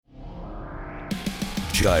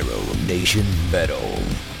Gyro Nation Metal.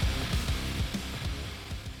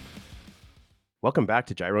 Welcome back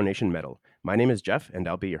to Gyro Nation Metal. My name is Jeff, and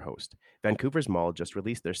I'll be your host. Vancouver's Maule just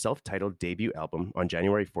released their self-titled debut album on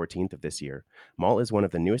January 14th of this year. Maule is one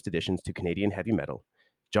of the newest additions to Canadian heavy metal.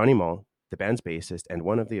 Johnny Maule, the band's bassist and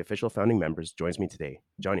one of the official founding members, joins me today.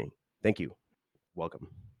 Johnny, thank you. Welcome.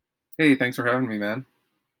 Hey, thanks for having me, man.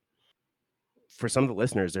 For some of the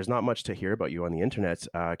listeners, there's not much to hear about you on the internet.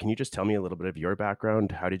 Can you just tell me a little bit of your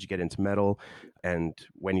background? How did you get into metal, and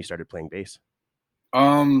when you started playing bass?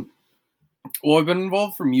 Well, I've been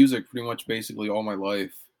involved for music pretty much basically all my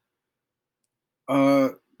life.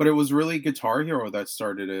 But it was really Guitar Hero that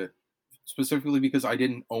started it, specifically because I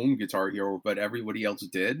didn't own Guitar Hero, but everybody else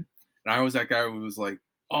did. And I was that guy who was like,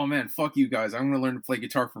 oh man, fuck you guys. I'm going to learn to play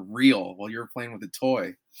guitar for real while you're playing with a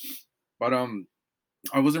toy. But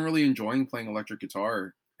I wasn't really enjoying playing electric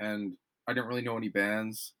guitar, and I didn't really know any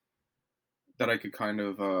bands that I could kind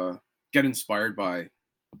of get inspired by,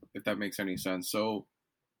 if that makes any sense. So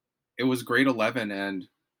it was grade 11, and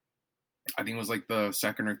I think it was like the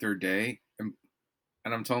second or third day, and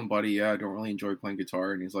I'm telling Buddy, yeah, I don't really enjoy playing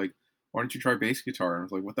guitar, and he's like, why don't you try bass guitar? And I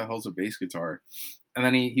was like, what the hell's a bass guitar? And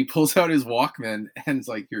then he pulls out his Walkman, and it's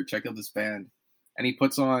like, here, check out this band. And he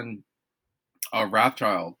puts on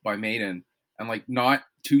Wrathchild by Maiden, and like not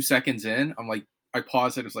 2 seconds in, I'm like, I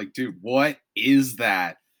paused it, I was like, dude, what is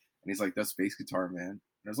that? And he's like, that's bass guitar, man. And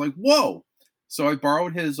I was like, whoa! So I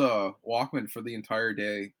borrowed his Walkman for the entire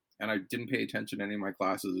day, and I didn't pay attention to any of my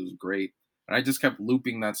classes. It was great. And I just kept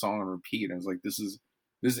looping that song on repeat. I was like, this is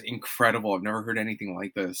incredible. I've never heard anything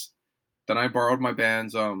like this. Then I borrowed my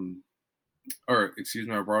band's, I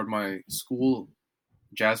borrowed my school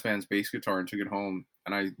jazz band's bass guitar and took it home.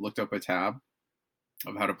 And I looked up a tab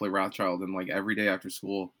of how to play Wrathchild. And like every day after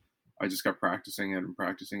school, I just kept practicing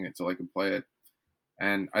it till I could play it.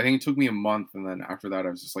 And I think it took me a month. And then after that, I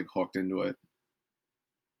was just like hooked into it.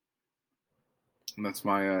 And that's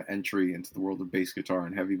my entry into the world of bass guitar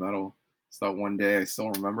and heavy metal. It's that one day I still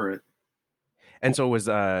remember it. And so was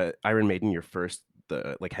Iron Maiden your first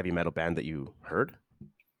heavy metal band that you heard?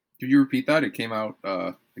 Could you repeat that? It came out.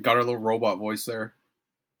 It got a little robot voice there.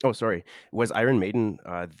 Oh, sorry. Was Iron Maiden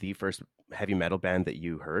the first heavy metal band that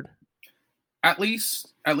you heard? At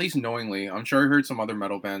least knowingly. I'm sure I heard some other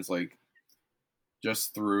metal bands like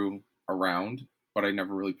just through around, but I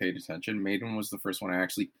never really paid attention. Maiden was the first one I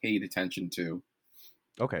actually paid attention to.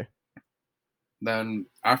 Okay. Then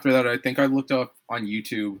after that, I think I looked up on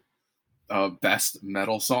YouTube best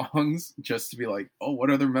metal songs just to be like, oh, what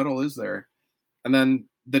other metal is there? And then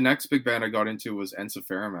the next big band I got into was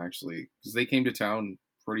Ensiferum, actually, because they came to town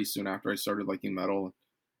pretty soon after I started liking metal.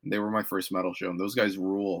 And they were my first metal show, and those guys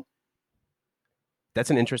rule. That's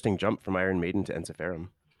an interesting jump from Iron Maiden to Ensiferum.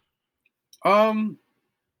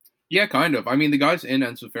 Yeah, kind of. I mean, the guys in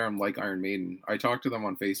Ensiferum like Iron Maiden. I talked to them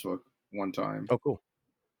on Facebook one time. Oh, cool.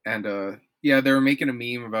 And yeah, they were making a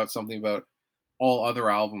meme about something about all other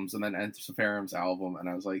albums and then Ensiferum's album, and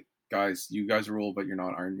I was like, guys, you guys rule, but you're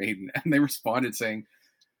not Iron Maiden. And they responded saying,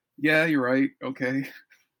 yeah, you're right, okay.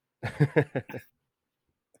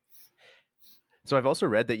 So I've also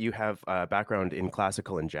read that you have a background in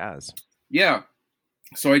classical and jazz. Yeah,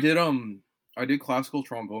 so I did classical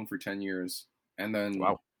trombone for 10 years, and then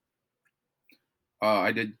wow.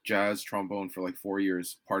 I did jazz trombone for like 4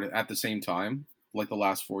 years at the same time, like the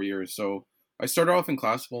last 4 years. So I started off in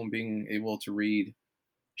classical and being able to read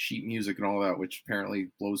sheet music and all that, which apparently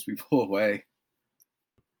blows people away.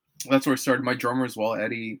 That's where I started. My drummer as well,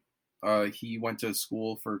 Eddie, he went to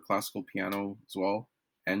school for classical piano as well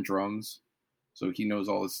and drums, so he knows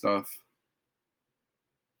all this stuff.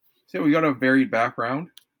 So we got a varied background.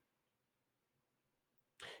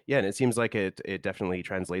 Yeah, and it seems like it definitely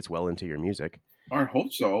translates well into your music. I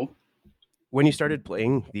hope so. When you started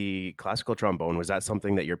playing the classical trombone, was that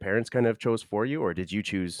something that your parents kind of chose for you, or did you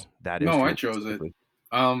choose that? No, I chose it.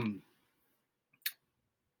 A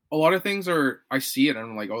lot of things I see it and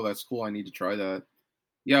I'm like, oh, that's cool. I need to try that.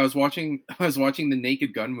 Yeah, I was watching the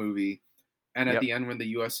Naked Gun movie, and at the end when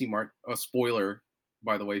the USC spoiler,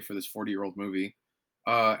 by the way, for this 40-year-old movie,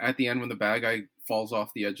 at the end when the bad guy falls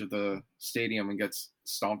off the edge of the stadium and gets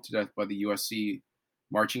stomped to death by the USC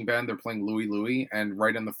marching band, they're playing Louie Louie, and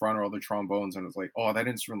right in the front are all the trombones, and it's like, oh, that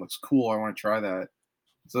instrument looks cool. I want to try that.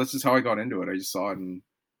 So that's just how I got into it. I just saw it, and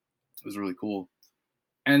it was really cool.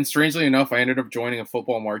 And strangely enough, I ended up joining a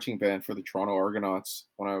football marching band for the Toronto Argonauts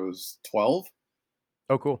when I was 12.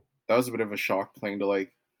 Oh, cool. That was a bit of a shock, playing to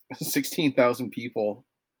like 16,000 people.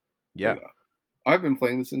 Yeah. Like, I've been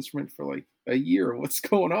playing this instrument for like a year. What's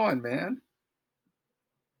going on, man?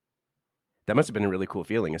 That must have been a really cool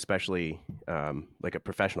feeling, especially like a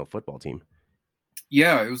professional football team.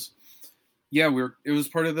 Yeah, it was. Yeah, It was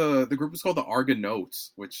part of the group was called the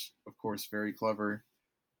Argonauts, which of course very clever.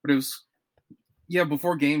 But it was yeah.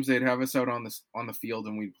 Before games, they'd have us out on the field,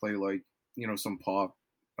 and we'd play like some pop,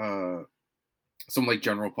 uh, some like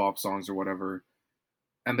general pop songs or whatever.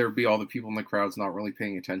 And there'd be all the people in the crowds not really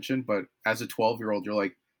paying attention. But as a 12-year-old, you're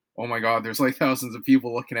like, oh my god, there's like thousands of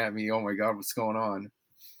people looking at me. Oh my god, what's going on?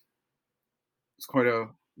 It's quite a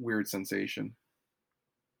weird sensation.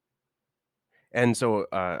 And so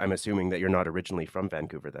I'm assuming that you're not originally from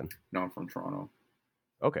Vancouver then. No, I'm from Toronto.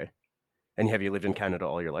 Okay. And have you lived in Canada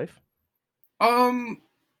all your life?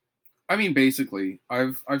 I mean, basically,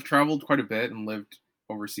 I've traveled quite a bit and lived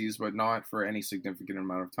overseas, but not for any significant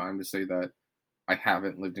amount of time to say that I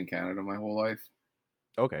haven't lived in Canada my whole life.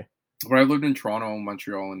 Okay. But I lived in Toronto,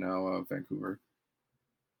 Montreal, and now Vancouver.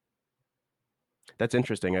 That's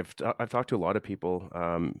interesting. I've talked to a lot of people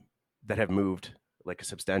that have moved like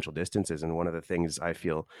substantial distances, and one of the things I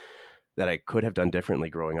feel that I could have done differently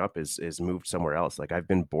growing up is moved somewhere else. Like I've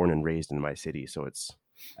been born and raised in my city, so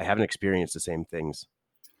I haven't experienced the same things.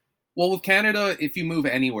 Well, with Canada, if you move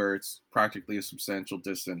anywhere, it's practically a substantial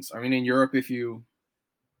distance. I mean, in Europe, if you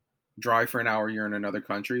drive for an hour, you're in another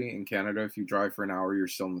country. In Canada, if you drive for an hour, you're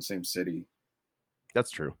still in the same city.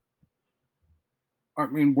 That's true. I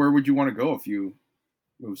mean, where would you want to go if you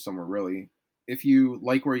move somewhere, really? If you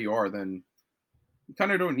like where you are, then you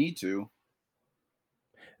kind of don't need to.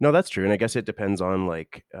 No, that's true. And I guess it depends on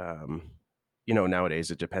like,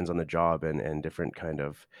 nowadays it depends on the job and different kind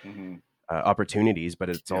of Mm-hmm. Opportunities, but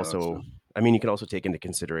it's Yeah, that's also, true. I mean, you can also take into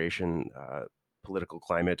consideration political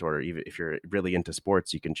climate, or even if you're really into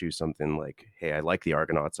sports, you can choose something like, hey, I like the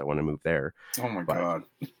Argonauts, I want to move there. Oh my But god.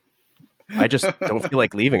 I just don't feel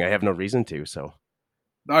like leaving. I have no reason to. So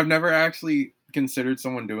I've never actually considered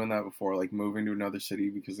someone doing that before, like moving to another city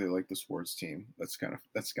because they like the sports team. That's kind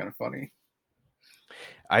of funny.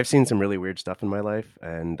 I've seen some really weird stuff in my life,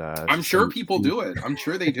 and I'm sure people do it. I'm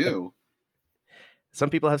sure they do. some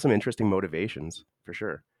people have some interesting motivations for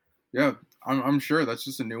sure. Yeah, I'm sure that's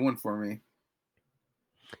just a new one for me.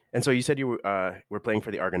 And so you said you were playing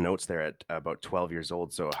for the Argonauts there at about 12 years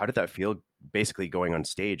old. So how did that feel, basically going on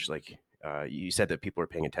stage? Like you said that people were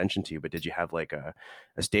paying attention to you, but did you have like a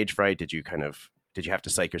stage fright? Did you have to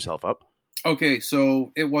psych yourself up? Okay,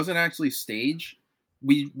 so it wasn't actually stage.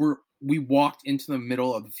 We walked into the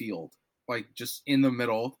middle of the field, like just in the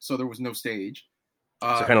middle, so there was no stage.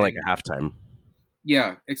 So kind of like And a halftime.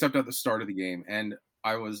 yeah, except at the start of the game, and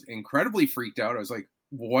I was incredibly freaked out. I was like,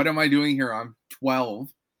 "What am I doing here? I'm 12.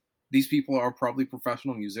 These people are probably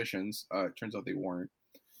professional musicians." It turns out they weren't.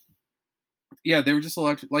 Yeah, they were just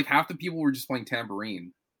electric. Like half the people were just playing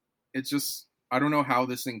tambourine. It's just I don't know how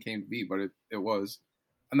this thing came to be, but it was.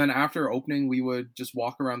 And then after opening, we would just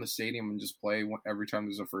walk around the stadium and just play every time there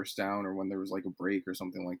was a first down or when there was like a break or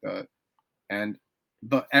something like that. And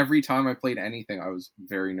every time I played anything, I was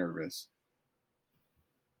very nervous.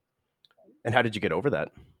 And how did you get over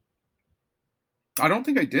that? I don't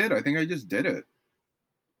think I did. I think I just did it.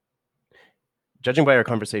 Judging by our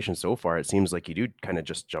conversation so far, it seems like you do kind of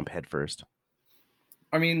just jump head first.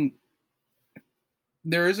 I mean,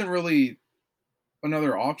 there isn't really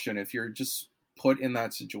another option if you're just put in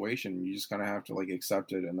that situation. You just kind of have to like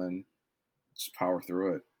accept it and then just power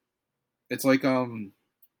through it. It's like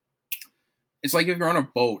it's like if you're on a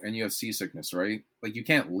boat and you have seasickness, right? Like you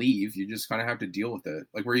can't leave. You just kind of have to deal with it.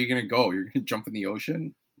 Like where are you gonna go? You're gonna jump in the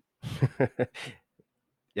ocean?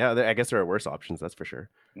 Yeah, I guess there are worse options, that's for sure.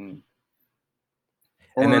 Mm.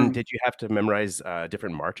 And then Or did you have to memorize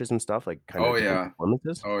different marches and stuff, like kind oh of different yeah,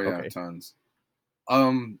 performances? oh yeah, Okay. tons.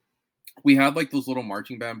 Um, we had like those little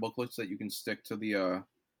marching band booklets that you can stick to the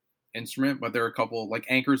instrument, but there are a couple like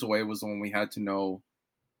Anchors Away was the one we had to know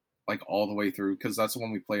like all the way through because that's the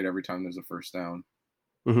one we played every time there's a first down.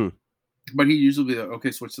 Mm-hmm. But he usually be like,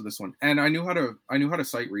 okay, switch to this one, and I knew how to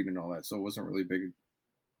sight read and all that, so it wasn't really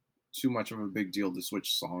too much of a big deal to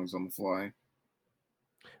switch songs on the fly.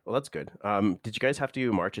 Well, that's good. Did you guys have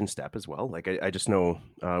to march in step as well? Like I just know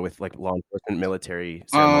with like law enforcement, military, Uh,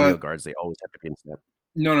 ceremonial guards, they always have to be in step.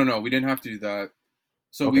 no, we didn't have to do that.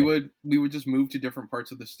 So Okay. we would just move to different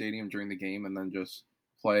parts of the stadium during the game, and then just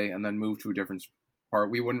play, and then move to a different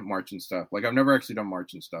part. We wouldn't march and stuff. Like I've never actually done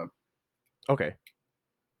march and stuff. Okay.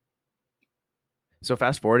 So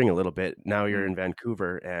fast forwarding a little bit, now you're in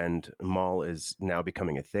Vancouver and Maule is now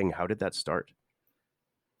becoming a thing. How did that start?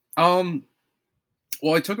 Um,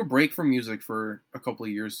 well, I took a break from music for a couple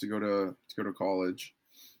of years to go to college,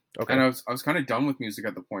 and Okay. I was kind of done with music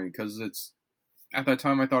at the point because it's at that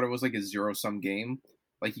time I thought it was like a zero sum game.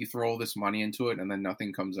 Like you throw all this money into it and then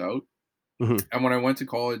nothing comes out. Hmm. And when I went to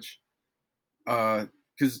college,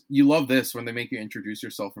 because you love this when they make you introduce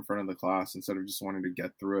yourself in front of the class instead of just wanting to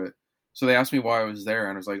get through it. So they asked me why I was there,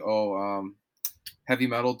 and I was like, oh, heavy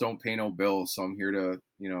metal don't pay no bills, so I'm here to,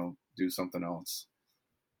 do something else.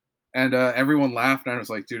 And everyone laughed, and I was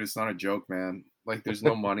like, dude, it's not a joke, man. Like, there's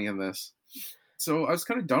no money in this. So I was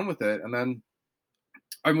kind of done with it, and then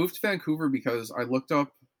I moved to Vancouver because I looked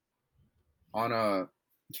up on a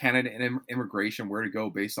Canada immigration where to go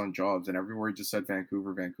based on jobs, and everywhere it just said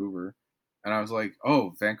Vancouver, Vancouver. And I was like,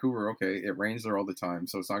 oh, Vancouver, okay, it rains there all the time,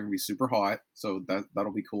 so it's not gonna be super hot, so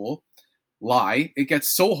that'll be cool. Lie, it gets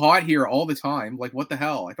so hot here all the time. Like, what the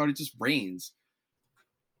hell? I thought it just rains.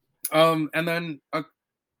 And then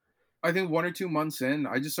I think 1 or 2 months in,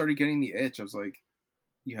 I just started getting the itch. I was like,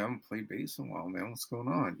 you haven't played bass in a while, man. What's going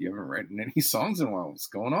on? You haven't written any songs in a while. What's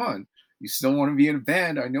going on? You still want to be in a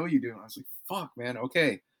band? I know you do. And I was like, fuck, man.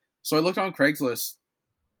 Okay. So I looked on Craigslist,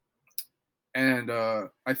 and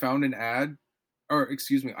I found an ad, or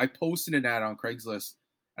excuse me, I posted an ad on Craigslist.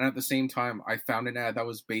 And at the same time, I found an ad that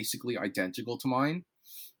was basically identical to mine.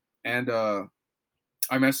 And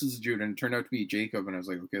I messaged the dude, and it turned out to be Jacob. And I was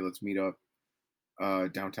like, okay, let's meet up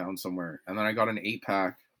downtown somewhere. And then I got an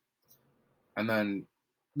 8-pack. And then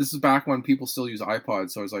this is back when people still use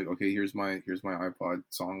iPods. So I was like, okay, here's my iPod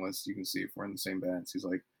song list. You can see if we're in the same bands. He's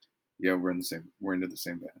like, yeah, we're into the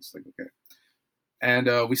same bands. Like, okay.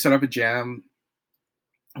 And we set up a jam.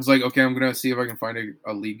 I was like, okay, I'm going to see if I can find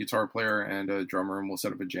a lead guitar player and a drummer, and we'll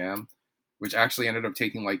set up a jam, which actually ended up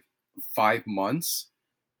taking like 5 months.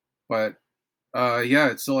 But yeah,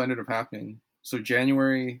 it still ended up happening. So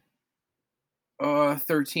January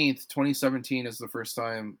 13th, 2017 is the first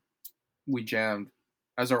time we jammed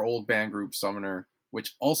as our old band group Summoner,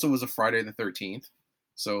 which also was a Friday the 13th.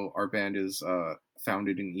 So our band is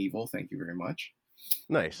founded in evil. Thank you very much.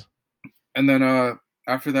 Nice. And then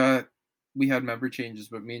after that, we had member changes,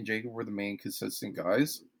 but me and Jacob were the main consistent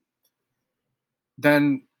guys.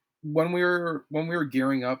 Then when we were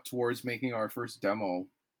gearing up towards making our first demo,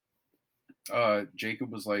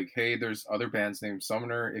 Jacob was like, hey, there's other bands named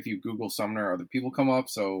Summoner. If you Google Summoner, other people come up,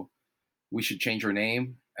 so we should change our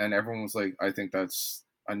name. And everyone was like, I think that's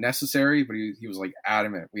unnecessary, but he was like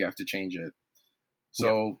adamant, we have to change it.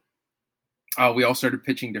 So we all started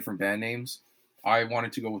pitching different band names. I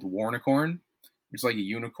wanted to go with Warnicorn. It's like a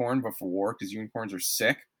unicorn, but for war, because unicorns are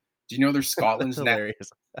sick. Do you know there's Scotland's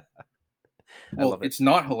hilarious? Well, it's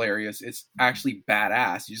not hilarious. It's actually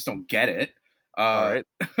badass. You just don't get it. All right,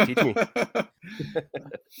 teach me.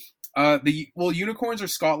 Unicorns are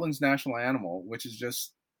Scotland's national animal, which is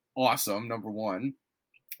just awesome. Number one.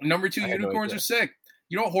 Number two, unicorns are sick.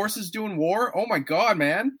 You know what horses do in war? Oh my god,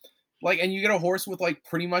 man! Like, and you get a horse with like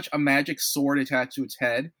pretty much a magic sword attached to its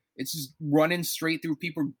head. It's just running straight through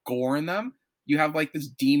people, goring them. You have like this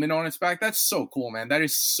demon on its back. That's so cool, man. That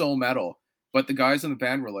is so metal. But the guys in the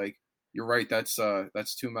band were like, "You're right. That's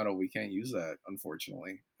too metal. We can't use that,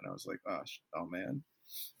 unfortunately." And I was like, "Oh man."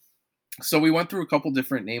 So we went through a couple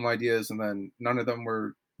different name ideas, and then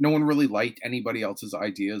no one really liked anybody else's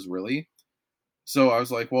ideas, really. So I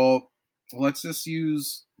was like, well, let's just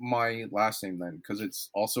use my last name then, because it's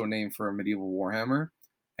also a name for a medieval warhammer.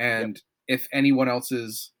 And if anyone else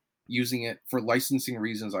is using it for licensing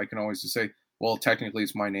reasons, I can always just say, well, technically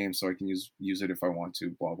it's my name, so I can use it if I want to,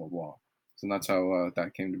 blah, blah, blah. So that's how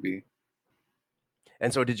that came to be.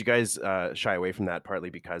 And so did you guys shy away from that partly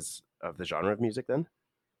because of the genre of music then?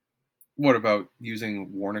 What about using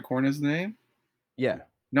Warnicorn as the name? Yeah.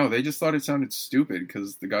 No, they just thought it sounded stupid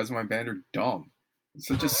because the guys in my band are dumb. It's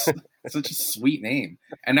such a sweet name.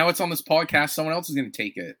 And now it's on this podcast. Someone else is going to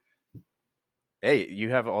take it. Hey, you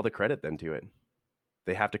have all the credit then to it.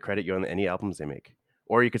 They have to credit you on any albums they make.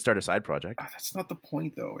 Or you could start a side project. That's not the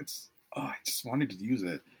point, though. I just wanted to use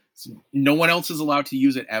it. No one else is allowed to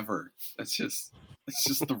use it ever. It's just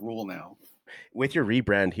the rule now. With your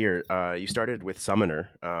rebrand here, you started with Summoner.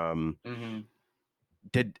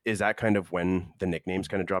 Is that kind of when the nicknames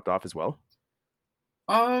kind of dropped off as well?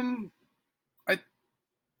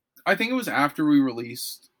 I think it was after we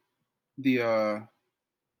released the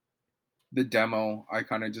demo. I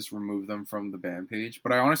kind of just removed them from the band page,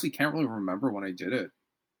 but I honestly can't really remember when I did it,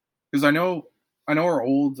 because I know our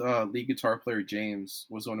old lead guitar player James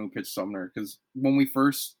was the one who pitched Summoner, because when we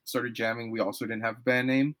first started jamming, we also didn't have a band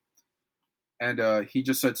name. And he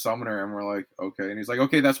just said Summoner, and we're like, okay. And he's like,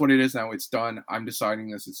 okay, that's what it is now. It's done. I'm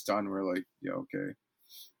deciding this. It's done. We're like, yeah, okay.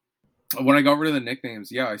 When I got rid of the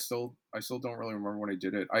nicknames, yeah, I still don't really remember when I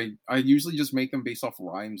did it. I usually just make them based off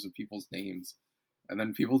rhymes of people's names, and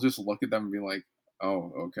then people just look at them and be like,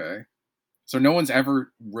 oh, okay. So no one's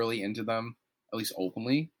ever really into them, at least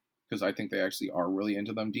openly, because I think they actually are really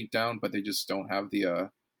into them deep down, but they just don't have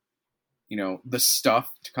the the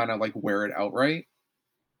stuff to kind of like wear it outright.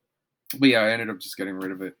 But yeah, I ended up just getting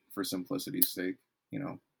rid of it for simplicity's sake.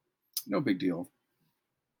 No big deal.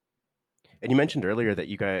 And you mentioned earlier that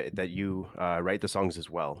you write the songs as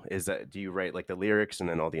well. Do you write like the lyrics and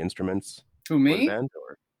then all the instruments Who, for the me? band,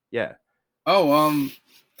 or yeah? Oh,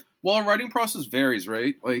 well, our writing process varies,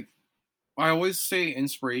 right? Like, I always say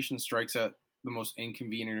inspiration strikes at the most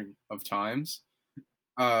inconvenient of times.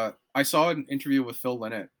 I saw an interview with Phil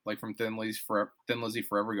Lynott, like from Thin Lizzy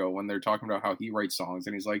forever ago, when they're talking about how he writes songs,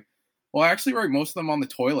 and he's like, "Well, I actually write most of them on the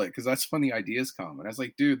toilet because that's when the ideas come." And I was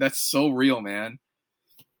like, "Dude, that's so real, man."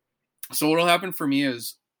 So what'll happen for me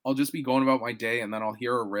is I'll just be going about my day, and then I'll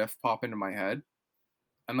hear a riff pop into my head,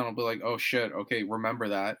 and then I'll be like, "Oh shit, okay, remember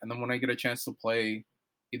that." And then when I get a chance to play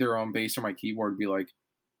either on bass or my keyboard, be like,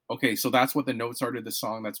 "Okay, so that's what the notes are to the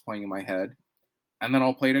song that's playing in my head." And then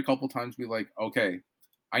I'll play it a couple times, be like, "Okay,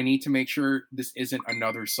 I need to make sure this isn't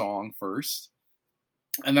another song first."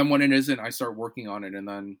 And then when it isn't, I start working on it and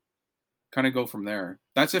then kind of go from there.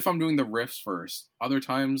 That's if I'm doing the riffs first. Other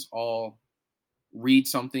times I'll read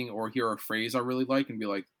something or hear a phrase I really like and be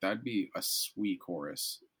like, "That'd be a sweet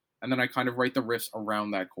chorus." And then I kind of write the riffs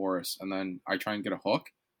around that chorus, and then I try and get a hook,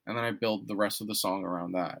 and then I build the rest of the song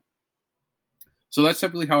around that. So that's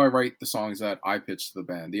typically how I write the songs that I pitch to the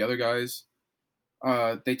band. The other guys,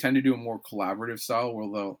 they tend to do a more collaborative style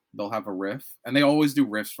where they'll have a riff, and they always do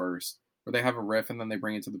riffs first, where they have a riff and then they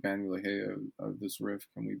bring it to the band and be like, "Hey, this riff,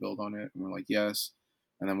 can we build on it?" And we're like, "Yes,"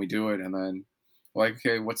 and then we do it, and then like,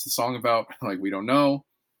 "Okay, what's the song about?" Like, we don't know.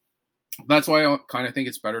 That's why I kind of think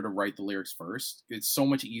it's better to write the lyrics first. It's so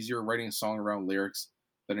much easier writing a song around lyrics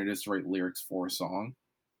than it is to write lyrics for a song.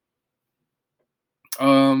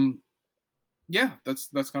 Um, yeah, that's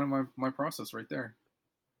kind of my process right there.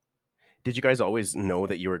 Did you guys always know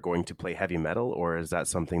that you were going to play heavy metal, or is that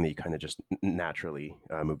something that you kind of just naturally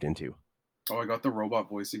moved into? Oh, I got the robot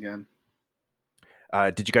voice again.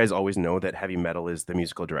 Did you guys always know that heavy metal is the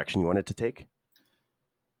musical direction you wanted to take?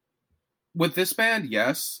 With this band,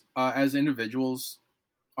 yes. As individuals,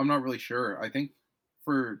 I'm not really sure. I think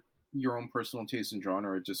for your own personal taste and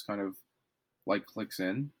genre, it just kind of like clicks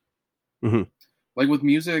in. Mm-hmm. Like with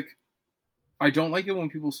music, I don't like it when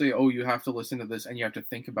people say, "Oh, you have to listen to this and you have to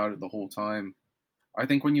think about it the whole time." I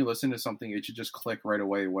think when you listen to something, it should just click right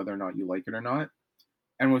away, whether or not you like it or not.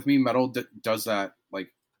 And with me, metal does that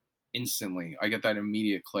like instantly. I get that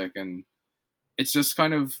immediate click, and it's just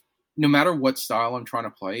kind of no matter what style I'm trying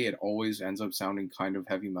to play, it always ends up sounding kind of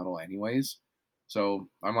heavy metal, anyways. So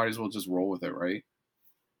I might as well just roll with it, right?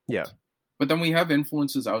 Yeah. But then we have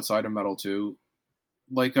influences outside of metal too.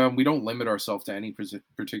 Like we don't limit ourselves to any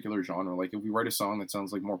particular genre. Like if we write a song that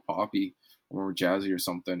sounds like more poppy or more jazzy or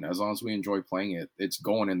something, as long as we enjoy playing it, it's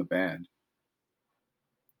going in the band.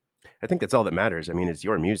 I think that's all that matters. I mean, it's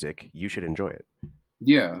your music. You should enjoy it.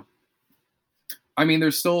 Yeah. I mean,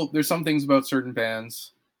 there's some things about certain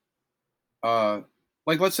bands.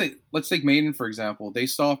 Like let's take Maiden for example. They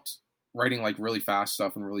stopped writing like really fast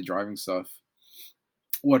stuff and really driving stuff.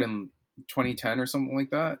 What in 2010 or something like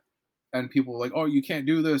that? And people were like, "Oh, you can't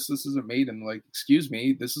do this. This isn't Maiden." Like, excuse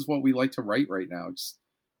me, this is what we like to write right now. Just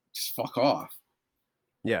fuck off.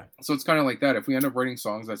 Yeah. So it's kind of like that. If we end up writing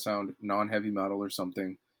songs that sound non-heavy metal or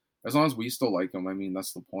something, as long as we still like them, I mean,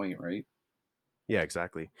 that's the point, right? Yeah,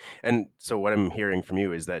 exactly. And so what I'm hearing from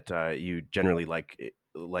you is that you generally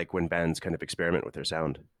like when bands kind of experiment with their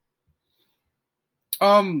sound.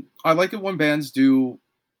 I like it when bands do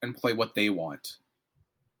and play what they want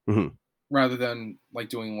Mm-hmm. rather than like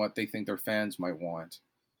doing what they think their fans might want.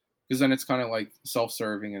 Because then it's kind of like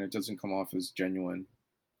self-serving and it doesn't come off as genuine.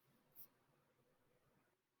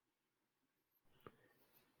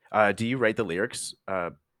 Do you write the lyrics,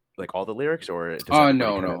 like all the lyrics, or does everybody kind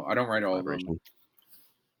of No, I don't write all of them. collaboration?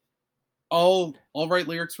 I'll write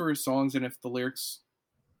lyrics for songs, and if the lyrics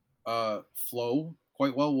flow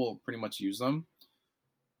quite well, we'll pretty much use them.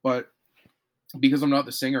 But because I'm not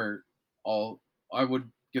the singer, I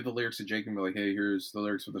would give the lyrics to Jake and be like, "Hey, here's the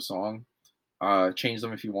lyrics for the song. Change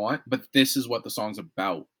them if you want, but this is what the song's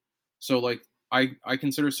about." So like I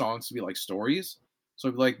consider songs to be like stories. So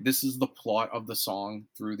I'd be like, this is the plot of the song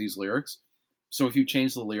through these lyrics. So if you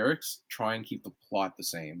change the lyrics, try and keep the plot the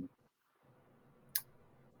same.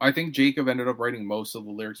 I think Jacob ended up writing most of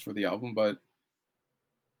the lyrics for the album, but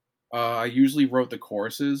I usually wrote the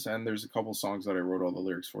choruses, and there's a couple songs that I wrote all the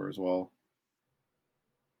lyrics for as well.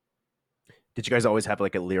 Did you guys always have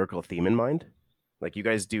like a lyrical theme in mind? Like you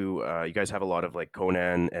guys do, you guys have a lot of like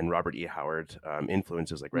Conan and Robert E. Howard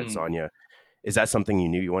influences, like Red Hmm. Sonja. Is that something you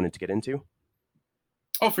knew you wanted to get into?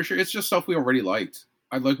 Oh, for sure. It's just stuff we already liked.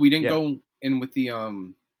 We didn't Yeah. go in with the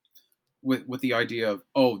with the idea of,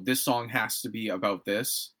 oh, this song has to be about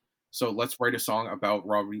this, so let's write a song about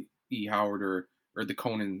Robert E. Howard or the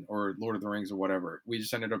Conan or Lord of the Rings or whatever. We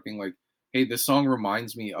just ended up being like, hey, this song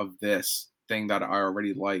reminds me of this thing that I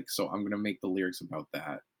already like, so I'm gonna make the lyrics about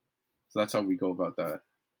that. So that's how we go about that.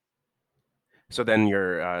 So then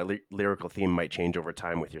your lyrical theme might change over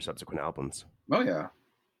time with your subsequent albums. Oh yeah,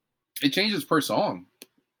 it changes per song.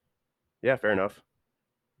 Yeah, fair enough.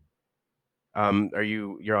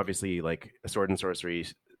 You're obviously like a sword and sorcery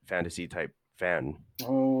fantasy type fan.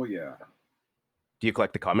 Oh yeah. Do you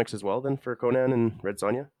collect the comics as well then for Conan and Red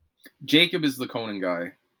Sonja? Jacob is the Conan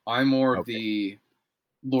guy. I'm more of Okay. the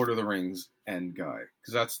Lord of the Rings end guy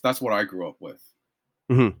because that's what I grew up with.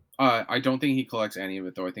 Mm-hmm. I don't think he collects any of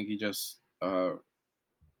it though. I think he just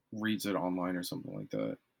reads it online or something like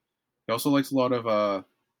that. He also likes a lot of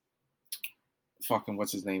fucking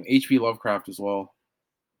what's his name, H.P. Lovecraft as well.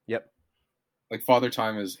 Yep. Like Father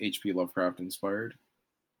Time is H.P. Lovecraft inspired.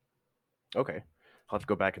 Okay. I'll have to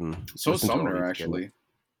go back and So listen to all Sumner these actually. again.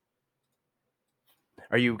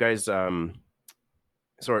 Are you guys so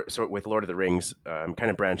with Lord of the Rings? I'm kind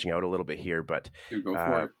of branching out a little bit here, but Dude, go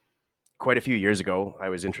for it. quite a few years ago, I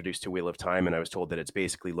was introduced to Wheel of Time, and I was told that it's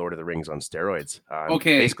basically Lord of the Rings on steroids.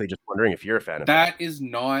 Okay. Basically, just wondering if you're a fan of that. That is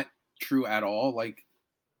not true at all. Like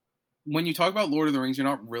when you talk about Lord of the Rings, you're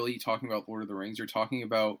not really talking about Lord of the Rings. You're talking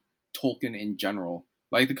about Tolkien in general.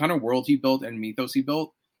 Like the kind of world he built and mythos he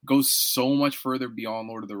built goes so much further beyond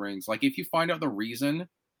Lord of the Rings. Like if you find out the reason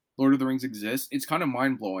Lord of the Rings exists, it's kind of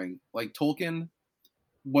mind-blowing. Like Tolkien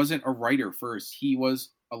wasn't a writer first. He was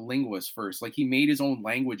a linguist first. Like he made his own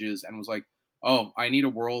languages and was like, "Oh, I need a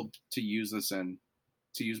world to use this in,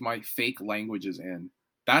 to use my fake languages in."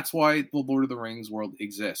 That's why the Lord of the Rings world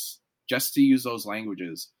exists, just to use those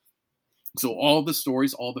languages. So all the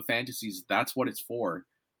stories, all the fantasies, that's what it's for.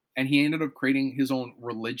 And he ended up creating his own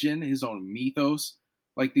religion, his own mythos,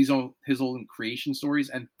 like his own creation stories,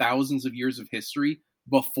 and thousands of years of history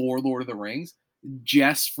before Lord of the Rings,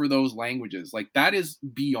 just for those languages. Like that is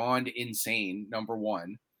beyond insane. Number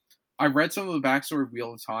one, I read some of the backstory of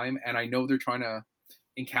Wheel of Time, and I know they're trying to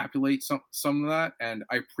encapsulate some of that, and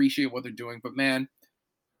I appreciate what they're doing. But man,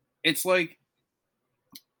 it's like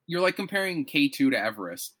you're like comparing K2 to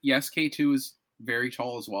Everest. Yes, K2 is very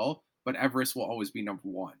tall as well, but Everest will always be number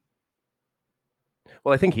one.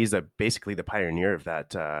 Well, I think he's basically the pioneer of that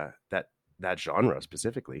that genre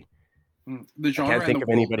specifically. The genre I can't think and of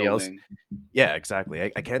the world anybody building. else. Yeah,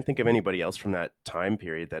 exactly. I can't think of anybody else from that time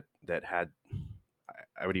period that had,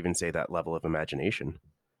 I would even say, that level of imagination.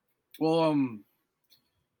 Well,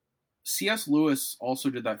 C.S. Lewis also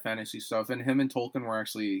did that fantasy stuff, and him and Tolkien were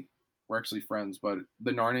actually friends. But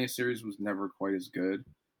the Narnia series was never quite as good,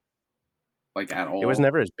 like at all. It was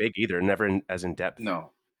never as big either, never as in depth.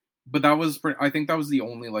 No, but that was I think that was the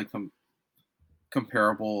only like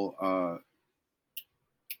comparable.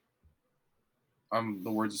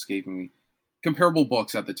 The words escaping me. Comparable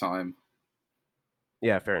books at the time.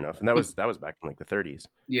 Yeah, fair enough. And that was back in like the 30s.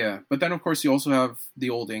 Yeah, but then of course you also have the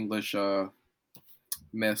old English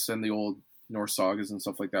myths and the old Norse sagas and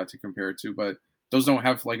stuff like that to compare it to, but those don't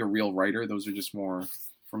have like a real writer. Those are just more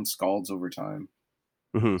from skalds over time.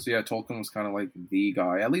 Mm-hmm. So yeah, Tolkien was kind of like the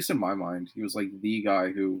guy, at least in my mind. He was like the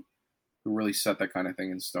guy who really set that kind of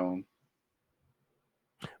thing in stone.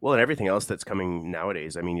 Well, and everything else that's coming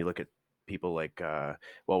nowadays. I mean, you look at people like,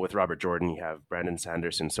 with Robert Jordan, you have Brandon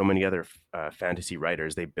Sanderson, so many other fantasy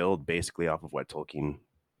writers. They build basically off of what Tolkien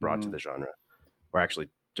brought to the genre, or actually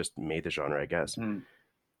just made the genre, I guess.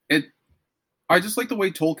 I just like the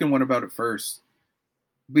way Tolkien went about it first,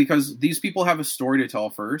 because these people have a story to tell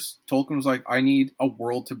first. Tolkien was like, I need a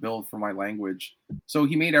world to build for my language. So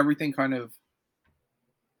he made everything kind of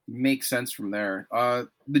make sense from there.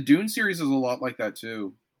 The Dune series is a lot like that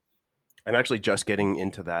too. I'm actually just getting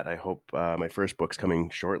into that. I hope my first book's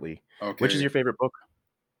coming shortly. Okay. Which is your favorite book?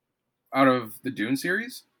 Out of the Dune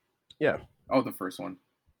series? Yeah. Oh, the first one.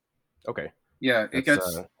 Okay. Yeah, it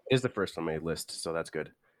is the first on my list, so that's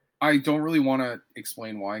good. I don't really want to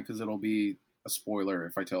explain why, because it'll be a spoiler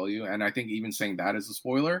if I tell you, and I think even saying that is a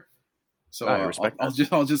spoiler. So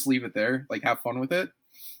I'll just leave it there. Like, have fun with it.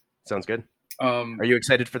 Sounds good. Are you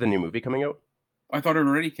excited for the new movie coming out? I thought it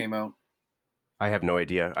already came out. I have no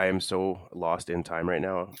idea. I am so lost in time right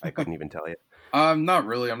now. I couldn't even tell you. Not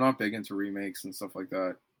really. I'm not big into remakes and stuff like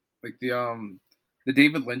that. Like the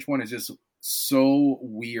David Lynch one is just so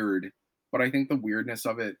weird, but I think the weirdness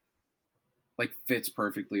of it like fits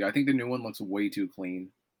perfectly. I think the new one looks way too clean.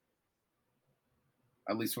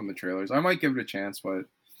 At least from the trailers. I might give it a chance, but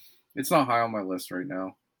it's not high on my list right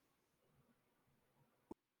now.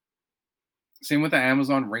 Same with the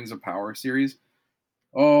Amazon Rings of Power series.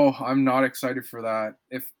 Oh, I'm not excited for that.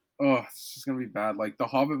 It's just gonna be bad. Like the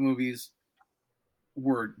Hobbit movies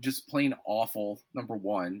were just plain awful, number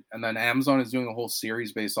one, and then Amazon is doing a whole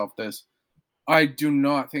series based off this. I do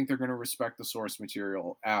not think they're going to respect the source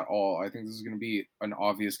material at all. I think this is going to be an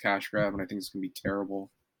obvious cash grab, and I think it's going to be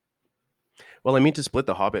terrible. Well, I mean, to split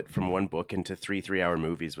The Hobbit from one book into three 3-hour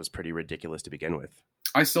movies was pretty ridiculous to begin with.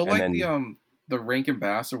 I still And like then the Rankin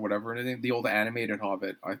Bass or whatever it is, the old animated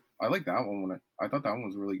Hobbit. I like that one I thought that one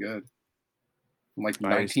was really good. From like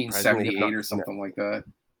I surprisingly have 1978 not or seen something like that.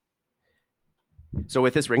 So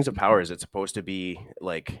with this Rings of Power, is it supposed to be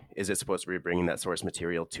bringing that source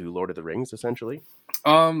material to Lord of the Rings, essentially?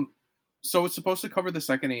 So it's supposed to cover the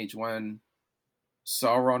Second Age when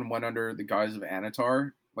Sauron went under the guise of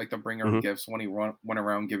Anatar, like the bringer of gifts, when he went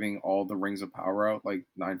around giving all the rings of power out, like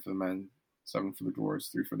 9 for the men, 7 for the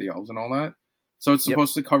dwarves, 3 for the elves, and all that. So it's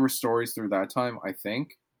supposed to cover stories through that time, I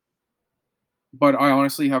think. But I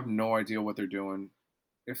honestly have no idea what they're doing,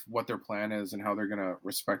 what their plan is, and how they're gonna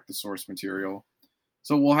respect the source material.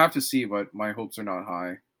 So we'll have to see, but my hopes are not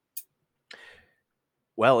high.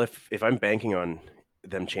 Well, if I'm banking on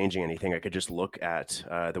them changing anything, I could just look at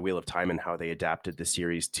the Wheel of Time and how they adapted the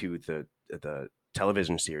series to the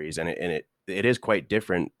television series, and it is quite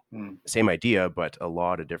different. Same idea, but a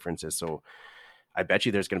lot of differences. So I bet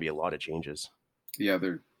you there's going to be a lot of changes. Yeah,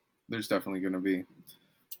 there's definitely going to be.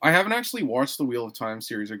 I haven't actually watched the Wheel of Time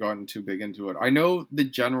series or gotten too big into it. I know the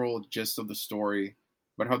general gist of the story,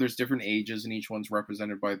 but how there's different ages and each one's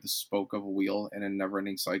represented by the spoke of a wheel in a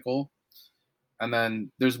never-ending cycle. And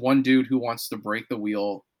then there's one dude who wants to break the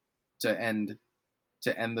wheel to end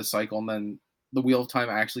the cycle, and then the Wheel of Time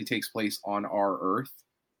actually takes place on our Earth.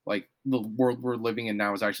 Like the world we're living in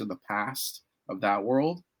now is actually the past of that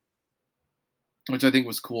world, which I think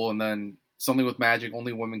was cool. And then something with magic,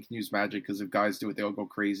 only women can use magic because if guys do it, they'll go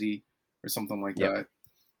crazy or something like that,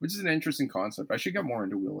 which is an interesting concept. I should get more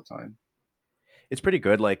into Wheel of Time. It's pretty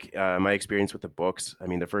good. Like my experience with the books, I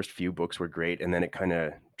mean, the first few books were great, and then it kind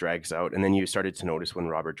of drags out. And then you started to notice when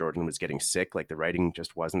Robert Jordan was getting sick, like the writing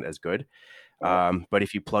just wasn't as good. But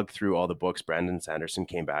if you plug through all the books, Brandon Sanderson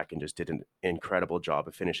came back and just did an incredible job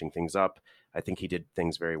of finishing things up. I think he did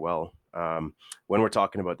things very well. When we're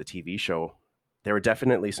talking about the TV show, there were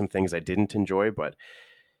definitely some things I didn't enjoy, but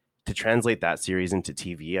to translate that series into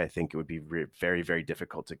TV, I think it would be very, very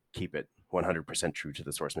difficult to keep it 100% true to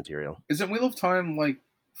the source material. Isn't Wheel of Time like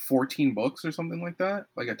 14 books or something like that?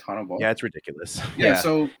 Like a ton of books? Yeah, it's ridiculous. Yeah,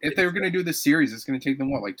 so if they were going to do this series, it's going to take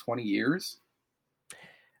them, what, like 20 years?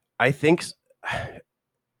 I think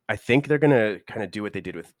they're going to kind of do what they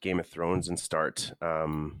did with Game of Thrones and start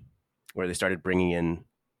where they started bringing in,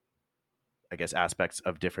 I guess, aspects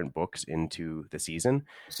of different books into the season.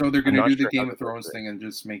 So they're going to do the Game of Thrones thing and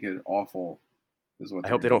just make it awful. I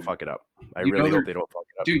hope they don't fuck it up. I really hope they don't fuck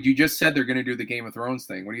it up. Dude, you just said they're going to do the Game of Thrones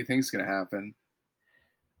thing. What do you think is going to happen?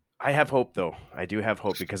 I have hope, though. I do have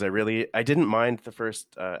hope because I didn't mind the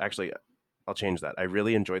first. Actually, I'll change that. I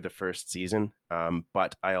really enjoyed the first season,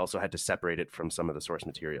 but I also had to separate it from some of the source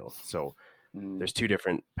material. So there's two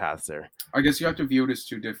different paths there. I guess you have to view it as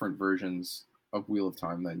two different versions of Wheel of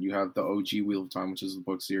Time. Then you have the OG Wheel of Time, which is the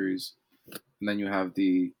book series, and then you have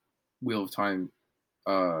the Wheel of Time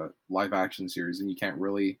live action series, and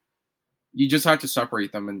you just have to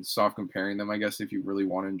separate them and stop comparing them, I guess, if you really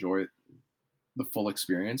want to enjoy it, the full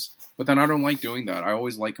experience. But then I don't like doing that. I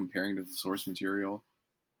always like comparing to the source material.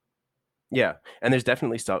 Yeah, and there's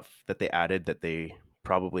definitely stuff that they added that they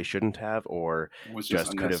probably shouldn't have, or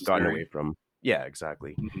just could have gotten away from. Yeah,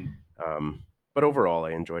 exactly. But overall,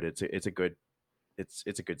 I enjoyed it. It's a good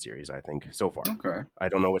series, I think, so far. Okay. I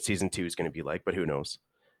don't know what season 2 is going to be like, but who knows?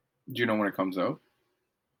 Do you know when it comes out?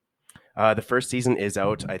 The first season is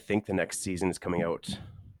out. I think the next season is coming out.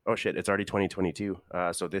 Oh shit, it's already 2022.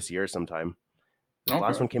 So this year sometime. The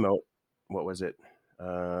last one came out. What was it?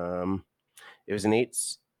 It was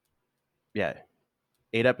 8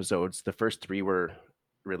 episodes. The first 3 were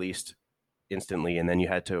released instantly, and then you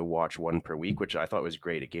had to watch one per week, which I thought was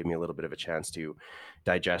great. It gave me a little bit of a chance to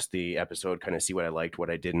digest the episode, kind of see what I liked, what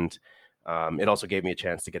I didn't. It also gave me a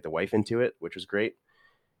chance to get the wife into it, which was great.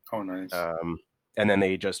 Oh, nice. And then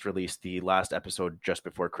they just released the last episode just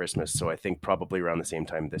before Christmas, so I think probably around the same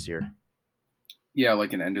time this year. Yeah,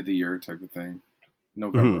 like an end of the year type of thing.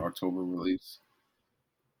 November, October release.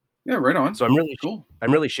 Yeah, right on. So I'm really cool.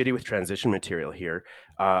 I'm really shitty with transition material here.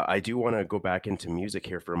 I do want to go back into music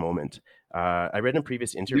here for a moment. I read in a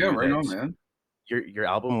previous interview. Yeah, right on, man. Your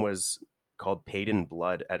album was called Paid in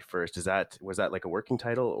Blood at first. Was that like a working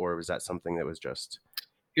title, or was that something that was just?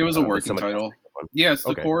 It was a working title. Yeah, it's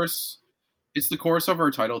the chorus. It's the chorus of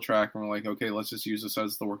our title track, and we're like, okay, let's just use this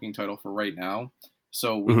as the working title for right now.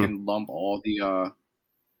 so we Mhm. can lump all the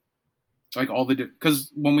like all the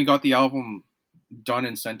because when we got the album done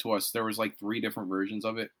and sent to us, there was like 3 different versions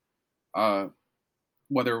of it. Uh,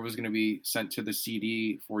 whether it was going to be sent to the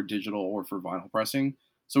CD for digital or for vinyl pressing.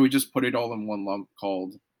 So we just put it all in one lump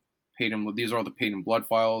called Paid in. These are all the Paid in Blood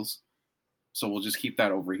files. So we'll just keep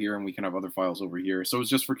that over here, and we can have other files over here. So it's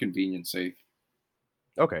just for convenience sake.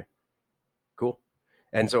 Okay, cool.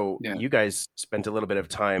 And so Yeah. you guys spent a little bit of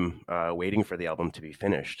time waiting for the album to be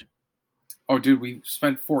finished. Oh, dude, we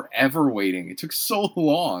spent forever waiting. It took so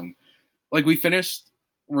long. Like we finished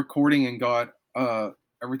recording and got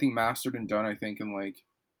everything mastered and done. I think in like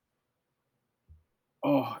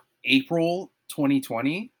April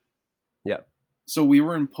 2020. Yeah. So we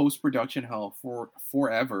were in post production hell for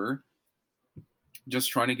forever, just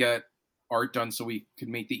trying to get art done so we could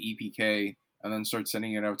make the EPK and then start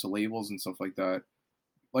sending it out to labels and stuff like that.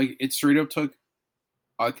 Like it straight up took,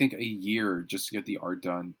 I think, a year just to get the art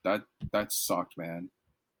done. That sucked, man.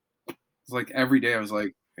 It's like every day I was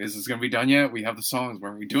like, "Is this gonna be done yet? We have the songs.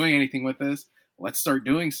 Weren't we doing anything with this? Let's start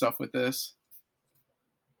doing stuff with this."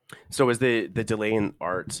 So was the delay in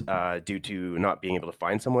art due to not being able to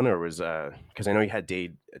find someone, or was because I know you had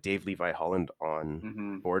Dave Levi Holland on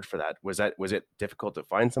Hmm. board for that. Was it difficult to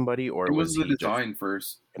find somebody, or It was was the he just design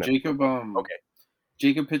first. kind of Jacob okay?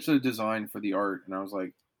 Jacob pitched the design for the art, and I was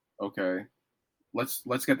like, "Okay,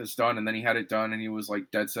 let's get this done." And then he had it done, and he was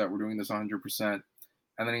like, "Dead set, we're doing this 100%."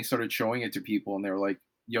 And then he started showing it to people, and they were like,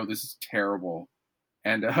 "Yo, this is terrible."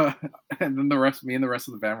 And and then me and the rest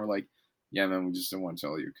of the band were like, "Yeah, man, we just didn't want to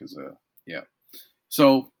tell you because yeah."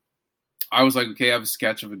 So I was like, "Okay, I have a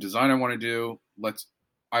sketch of a design I want to do.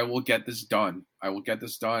 I will get this done. I will get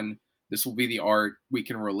this done. This will be the art we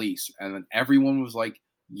can release." And then everyone was like,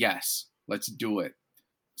 "Yes, let's do it."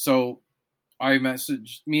 So I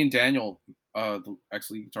messaged me and Daniel, the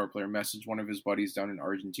ex-lead guitar player, messaged one of his buddies down in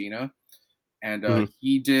Argentina, and Hmm.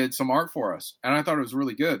 he did some art for us, and I thought it was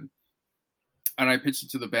really good. And I pitched it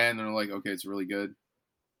to the band, and they're like, "Okay, it's really good."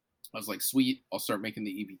 I was like, "Sweet, I'll start making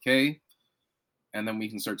the EPK, and then we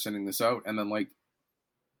can start sending this out." And then like,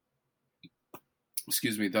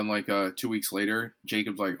 excuse me, then like 2 weeks later,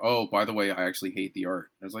 Jacob's like, "Oh, by the way, I actually hate the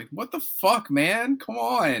art." I was like, "What the fuck, man? Come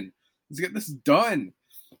on, let's get this done."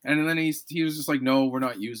 And then he was just like, "No, we're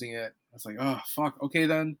not using it." I was like, "Oh fuck, okay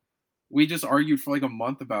then." We just argued for like a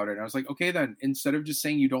month about it. And I was like, "Okay then, instead of just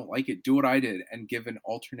saying you don't like it, do what I did and give an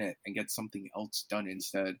alternate and get something else done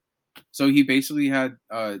instead." So he basically had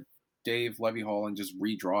Dave Levy Holland just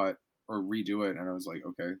redraw it or redo it, and I was like,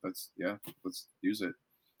 "Okay, let's use it."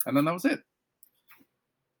 And then that was it.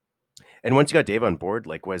 And once you got Dave on board,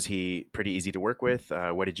 like, was he pretty easy to work with?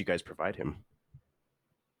 What did you guys provide him?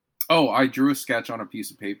 Oh, I drew a sketch on a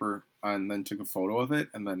piece of paper and then took a photo of it,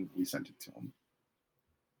 and then we sent it to him.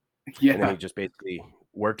 And then he Yeah, just basically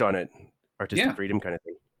worked on it, artistic yeah, freedom kind of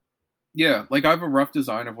thing. yeah. Like I have a rough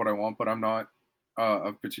design of what I want, but I'm not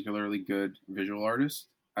a particularly good visual artist.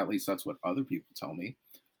 At least that's what other people tell me.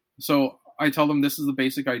 So I tell them this is the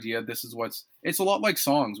basic idea. This is what's. It's a lot like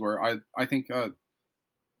songs where I think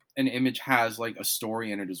an image has like a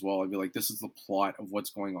story in it as well. I'd be like, this is the plot of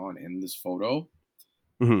what's going on in this photo.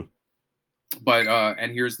 Hmm. But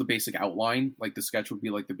and here's the basic outline. Like the sketch would be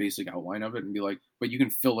like the basic outline of it, and be like, but you can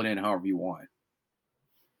fill it in however you want.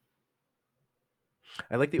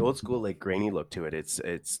 I like the old school, like, grainy look to it.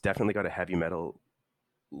 It's definitely got a heavy metal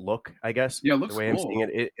look, I guess, Yeah, it the looks way I'm seeing cool.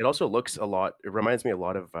 it. It also looks a lot. It reminds me a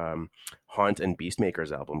lot of Haunt and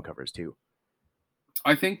Beastmaker's album covers too.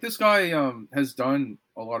 I think this guy has done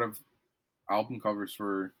a lot of album covers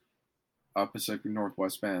for Pacific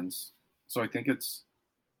Northwest bands, so I think it's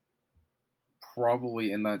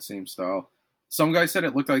probably in that same style. Some guy said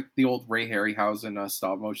it looked like the old Ray Harryhausen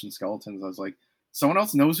stop motion skeletons. I was like, someone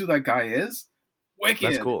else knows who that guy is? That's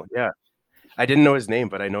Wicked. cool. Yeah, I didn't know his name,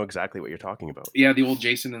 but I know exactly what you're talking about. Yeah, the old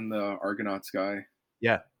Jason and the Argonauts guy.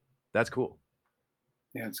 Yeah, that's cool.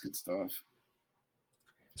 Yeah, it's good stuff.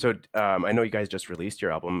 So I know you guys just released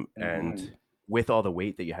your album, and Mhm. with all the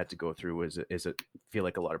weight that you had to go through, is it feel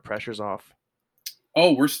like a lot of pressure's off?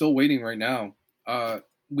 Oh, we're still waiting right now.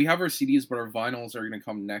 We have our CDs, but our vinyls are gonna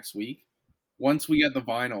come next week. Once we get the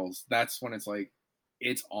vinyls, that's when it's like,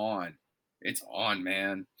 it's on. It's on,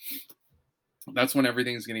 man. That's when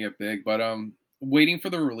everything's gonna get big. But waiting for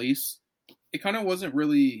the release, it kind of wasn't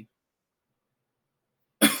really.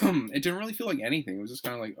 It didn't really feel like anything. It was just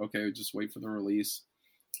kind of like, okay, just wait for the release.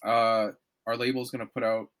 Our label's gonna put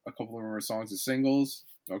out a couple of our songs as singles.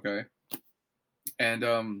 Okay, and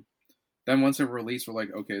then once it released, we're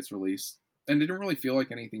like, okay, it's released, and it didn't really feel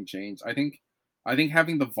like anything changed. I think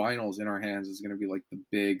having the vinyls in our hands is gonna be like the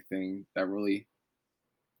big thing that really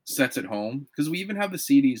sets it home, because we even have the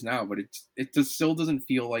CDs now, but it just still doesn't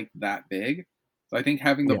feel like that big. So I think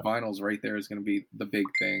having the Yeah. vinyls right there is going to be the big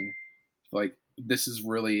thing. Like, this is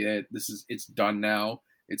really it. It's done now.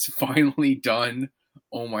 It's finally done.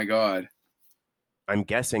 Oh my god. I'm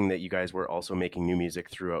guessing that you guys were also making new music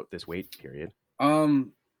throughout this wait period.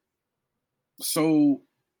 Um. So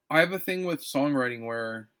I have a thing with songwriting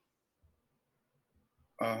where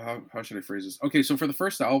how should I phrase this? Okay, so for the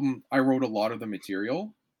first album, I wrote a lot of the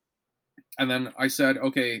material, and then I said,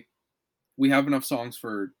 okay, we have enough songs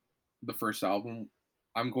for the first album.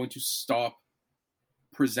 I'm going to stop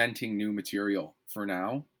presenting new material for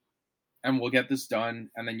now, and we'll get this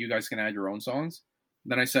done, and then you guys can add your own songs.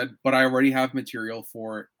 Then I said, but I already have material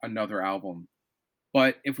for another album.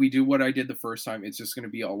 But if we do what I did the first time, it's just going to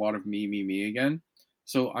be a lot of me again.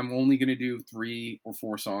 So I'm only going to do 3 or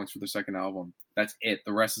 4 songs for the second album. That's it.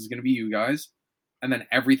 The rest is going to be you guys. And then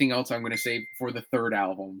everything else I'm going to save for the third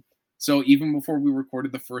album. So even before we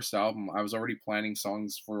recorded the first album, I was already planning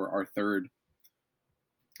songs for our third.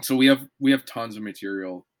 So we have tons of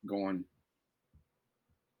material going.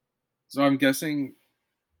 So I'm guessing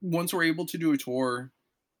once we're able to do a tour,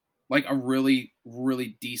 like a really,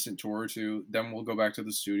 really decent tour or two, then we'll go back to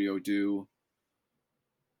the studio, do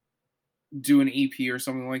an EP or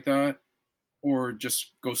something like that, or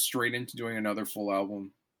just go straight into doing another full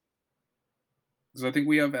album. Because I think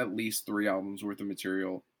we have at least 3 albums worth of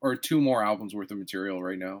material, or 2 more albums worth of material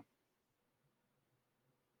right now.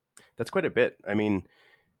 That's quite a bit. I mean,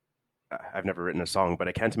 I've never written a song, but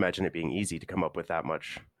I can't imagine it being easy to come up with that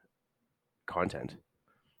much content.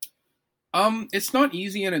 It's not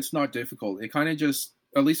easy and it's not difficult. It kind of just,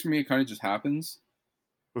 at least for me, it kind of just happens.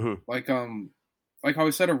 Mm-hmm. Like how I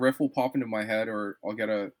said, a riff will pop into my head, or I'll get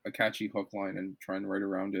a catchy hook line and try and write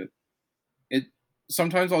around it.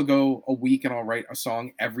 Sometimes I'll go a week and I'll write a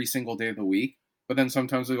song every single day of the week, but then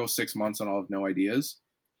sometimes I'll go 6 months and I'll have no ideas.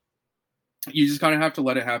 You just kind of have to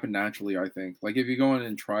let it happen naturally, I think. Like, if you go in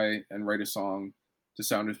and try and write a song to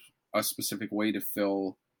sound a specific way to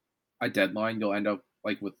fill a deadline, you'll end up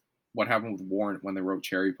like with what happened with Warrant when they wrote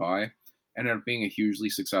Cherry Pie. Ended up being a hugely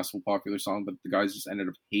successful, popular song, but the guys just ended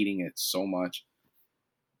up hating it so much.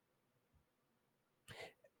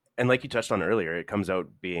 And like you touched on earlier, it comes out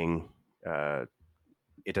being,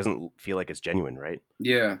 it doesn't feel like it's genuine, right?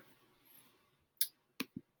 Yeah.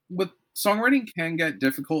 With songwriting can get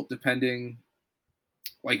difficult depending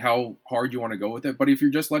like how hard you want to go with it. But if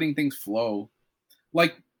you're just letting things flow,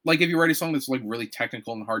 like if you write a song that's like really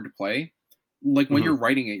technical and hard to play, like when you're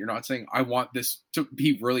writing it, you're not saying, I want this to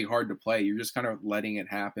be really hard to play. You're just kind of letting it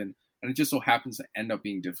happen. And it just so happens to end up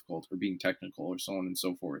being difficult or being technical or so on and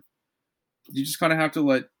so forth. You just kind of have to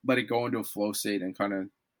let it go into a flow state and kind of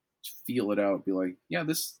feel it out. Be like, yeah,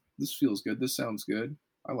 this feels good. This sounds good.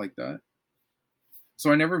 I like that.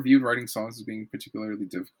 So I never viewed writing songs as being particularly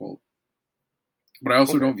difficult. But I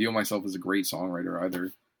also don't view myself as a great songwriter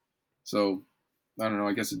either. So I don't know.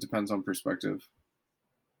 I guess it depends on perspective.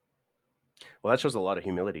 Well, that shows a lot of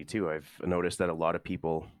humility too. I've noticed that a lot of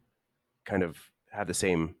people kind of have the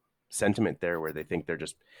same sentiment there, where they think they're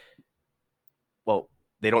just, well,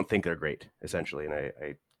 they don't think they're great, essentially. And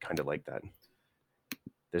I kind of like that.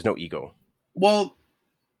 There's no ego. Well,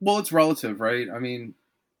 it's relative, right? I mean,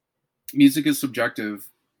 music is subjective,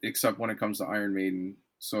 except when it comes to Iron Maiden.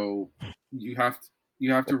 So you have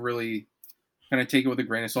to really kind of take it with a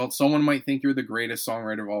grain of salt. Someone might think you're the greatest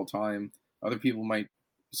songwriter of all time. Other people might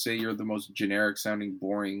say you're the most generic sounding,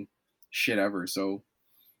 boring shit ever. So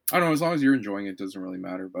I don't know. As long as you're enjoying it, doesn't really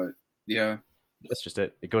matter. But yeah, that's just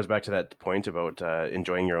it. It goes back to that point about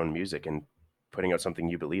enjoying your own music and putting out something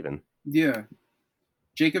you believe in. Yeah.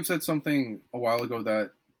 Jacob said something a while ago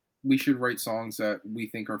that we should write songs that we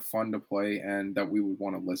think are fun to play and that we would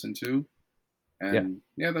want to listen to. And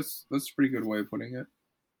yeah, that's a pretty good way of putting it.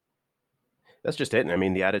 That's just it. And I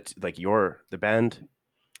mean, the attitude, like your band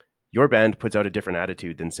puts out a different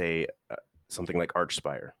attitude than say something like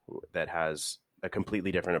Archspire, that has a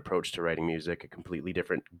completely different approach to writing music, a completely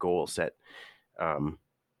different goal set. But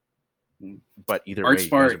either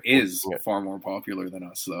Archspire is far more popular than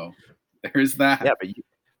us, though. There's that. Yeah, but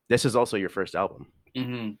this is also your first album.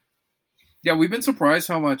 Mm-hmm. Yeah, we've been surprised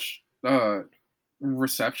how much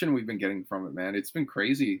reception we've been getting from it, man. It's been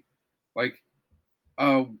crazy. Like,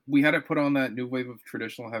 we had it put on that New Wave of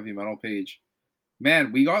Traditional Heavy Metal page.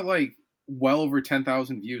 Man, we got like well over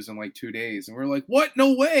 10,000 views in like 2 days, and we're like, what?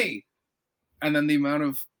 No way! And then the amount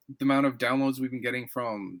of downloads we've been getting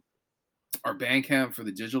from our Bandcamp for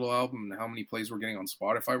the digital album and how many plays we're getting on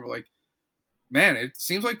Spotify, we're like, man, it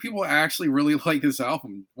seems like people actually really like this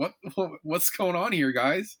album. What's going on here,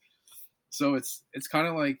 guys? So it's kind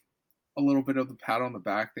of like a little bit of the pat on the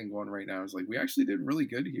back thing going right now. It's like we actually did really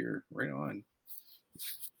good here. Right on.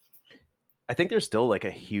 I think there's still like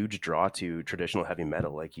a huge draw to traditional heavy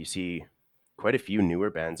metal. Like you see quite a few newer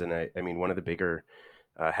bands, and I mean one of the bigger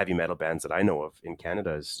heavy metal bands that I know of in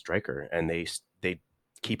Canada is Striker, and they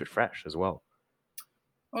keep it fresh as well.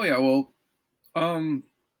 Oh yeah, well, um,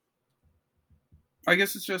 I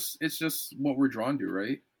guess it's just what we're drawn to,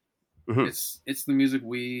 right? Mm-hmm. It's the music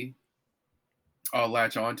we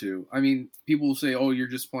latch onto. I mean, people will say, "Oh, you're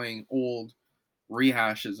just playing old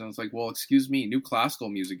rehashes," and it's like, well, excuse me, new classical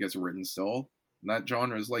music gets written still. And that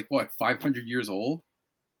genre is like what 500 years old.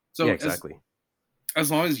 Yeah, So exactly.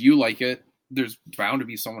 as long as you like it, there's bound to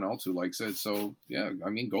be someone else who likes it. So yeah, I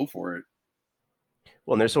mean, go for it.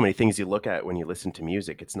 Well, and there's so many things you look at when you listen to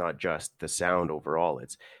music. It's not just the sound overall.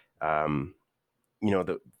 It's um,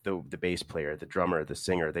 the bass player, the drummer, the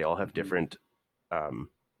singer. They all have different um,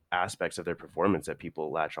 aspects of their performance that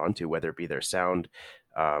people latch onto, whether it be their sound,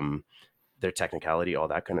 um, their technicality, all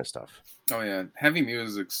that kind of stuff. Oh yeah, heavy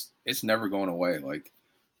music's it's never going away. Like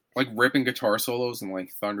ripping guitar solos and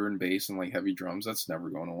like thunder and bass and like heavy drums, that's never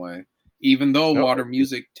going away. Even though No, modern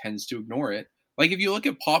music tends to ignore it. Like if you look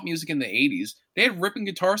at pop music in the 80s, they had ripping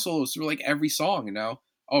guitar solos through like every song, and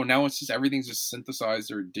now it's just everything's just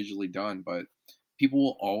synthesized or digitally done, but people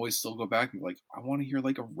will always still go back and be like, I want to hear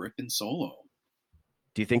like a ripping solo.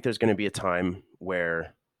 do you think there's going to be a time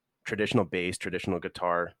where traditional bass, traditional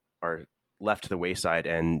guitar are left to the wayside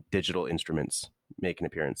and digital instruments make an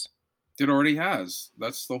appearance? It already has.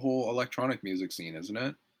 That's the whole electronic music scene, isn't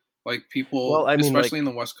it? Like Well, people, I mean, especially like,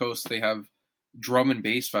 in the West Coast, they have drum and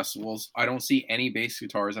bass festivals. I don't see any bass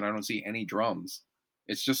guitars and I don't see any drums.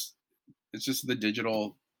 It's just it's just the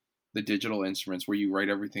digital instruments where you write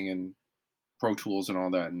everything in Pro Tools and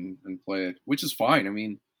all that and play it, which is fine. I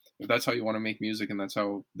mean, if that's how you want to make music and that's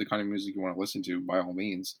how the kind of music you want to listen to, by all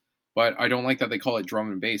means. But I don't like that they call it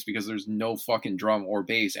drum and bass because there's no fucking drum or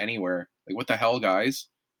bass anywhere. Like what the hell, guys?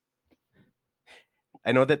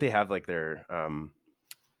 I know that they have like their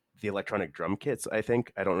the electronic drum kits. I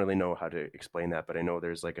think I don't really know how to explain that, but I know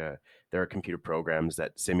there are computer programs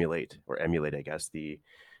that simulate or emulate, I guess, the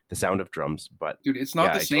sound of drums. But Dude, it's not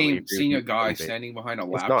yeah, the I totally same agree with seeing a you. guy standing behind a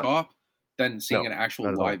It's not. laptop than seeing an No, actual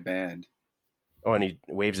not at all. live band. Oh, and he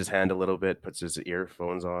waves his hand a little bit, puts his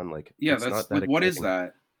earphones on. Like Yeah, it's that's not like that what is exciting.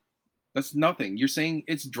 that? That's nothing. You're saying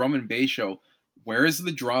it's drum and bass show. Where is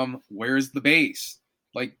the drum? Where is the bass?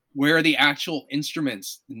 Like where are the actual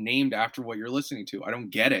instruments named after what you're listening to? I don't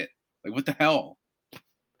get it. Like what the hell?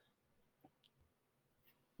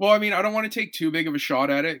 Well, I mean, I don't want to take too big of a shot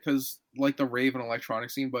at it because like the rave and electronic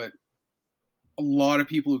scene, but a lot of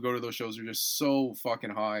people who go to those shows are just so fucking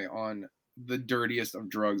high on the dirtiest of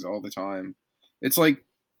drugs all the time. It's like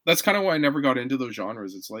that's kind of why I never got into those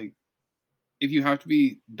genres. It's like if you have to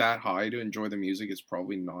be that high to enjoy the music, it's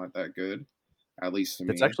probably not that good, at least to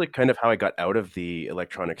That's me. actually kind of how I got out of the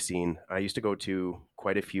electronic scene. I used to go to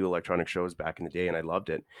quite a few electronic shows back in the day, and I loved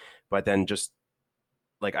it. But then just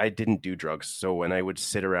like I didn't do drugs, so when I would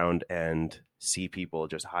sit around and see people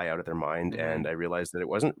just high out of their mind, Mm-hmm. and I realized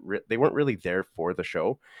that they weren't really there for the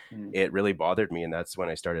show. Mm-hmm. It really bothered me, and that's when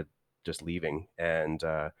I started just leaving. And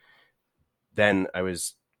then I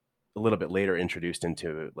was a little bit later introduced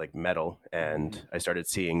into like metal, Mm-hmm. and I started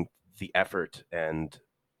seeing the effort and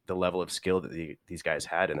the level of skill that these guys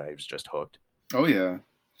had, and I was just hooked. Oh yeah,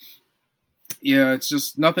 yeah. It's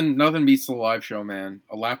just nothing. Nothing beats the live show, man.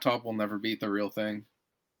 A laptop will never beat the real thing.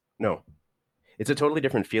 No, it's a totally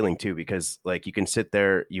different feeling too, because like you can sit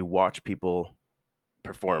there, you watch people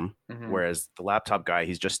perform, Mm-hmm. whereas the laptop guy,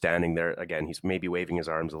 he's just standing there. Again, he's maybe waving his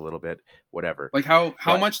arms a little bit, whatever. Like how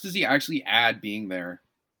But much does he actually add being there?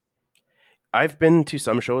 I've been to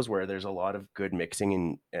some shows where there's a lot of good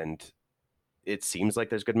mixing, and it seems like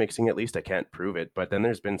there's good mixing, at least. I can't prove it, but then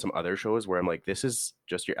there's been some other shows where I'm like, this is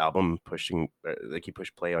just your album pushing, like you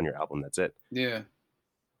push play on your album, that's it. Yeah.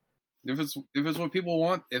 If it's what people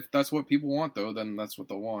want, if that's what people want though, then that's what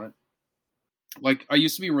they'll want. Like I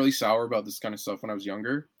used to be really sour about this kind of stuff when I was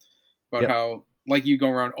younger, about Yep. how like you go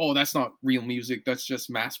around, oh, that's not real music, that's just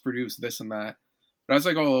mass produced this and that. But as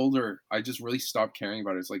I got older, I just really stopped caring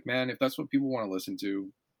about it. It's like, man, if that's what people want to listen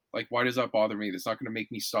to, like why does that bother me? That's not going to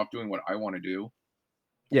make me stop doing what I want to do.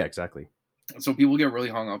 Yeah, exactly. And so people get really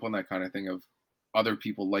hung up on that kind of thing of other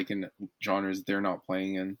people liking genres they're not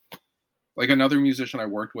playing in. Like another musician I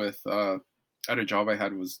worked with at a job I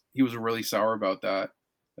had he was really sour about that.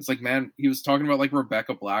 It's like, man, he was talking about like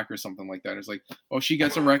Rebecca Black or something like that. It's like, oh, she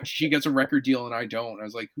gets a record deal and I don't. And I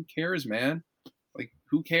was like, who cares, man? Like,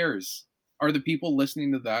 who cares? Are the people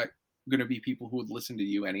listening to that going to be people who would listen to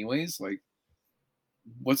you anyways? Like,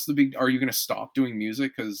 what's the big? Are you gonna stop doing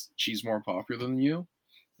music because she's more popular than you?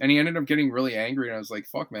 And he ended up getting really angry, and I was like,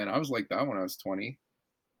 fuck, man, I was like that when I was 20.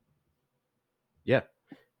 Yeah.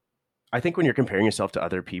 I think when you're comparing yourself to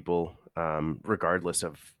other people, regardless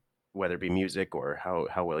of whether it be music or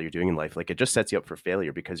how well you're doing in life, like it just sets you up for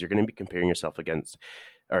failure because you're going to be comparing yourself against,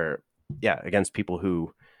 or against people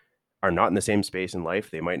who are not in the same space in life.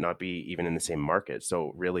 They might not be even in the same market.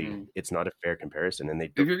 So really, it's not a fair comparison, and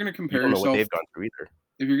If you're gonna you compare don't know what yourself, they've gone through either.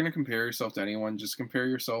 if you're gonna compare yourself to anyone, just compare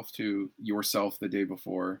yourself to yourself the day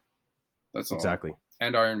before. That's all. Exactly.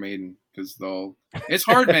 And Iron Maiden, because they'll. It's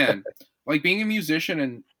hard, man. Like being a musician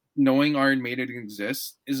and knowing Iron Maiden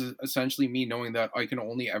exists is essentially me knowing that I can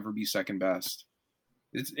only ever be second best.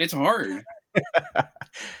 It's hard.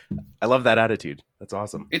 I love that attitude. That's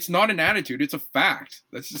awesome. It's not an attitude. It's a fact.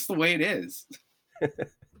 That's just the way it is.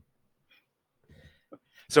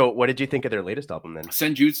 So, what did you think of their latest album then?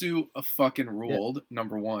 Senjutsu fucking ruled.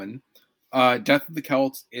 Number one. Death of the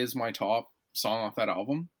Celts is my top song off that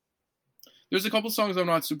album. There's a couple songs I'm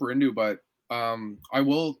not super into, but I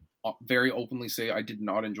will very openly say I did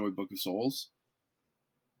not enjoy Book of Souls.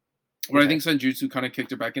 But I think Senjutsu kind of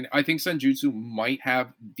kicked it back in. I think Senjutsu might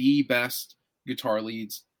have the best guitar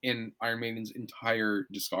leads in Iron Maiden's entire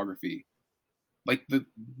discography. Like the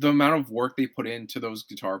amount of work they put into those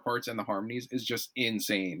guitar parts and the harmonies is just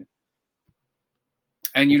insane.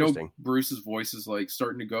 And you know, Bruce's voice is like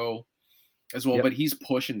starting to go as well, but he's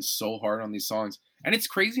pushing so hard on these songs. And it's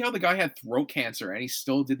crazy how the guy had throat cancer and he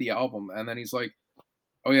still did the album. And then he's like,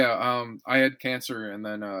 oh yeah, I had cancer and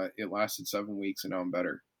then it lasted 7 weeks and now I'm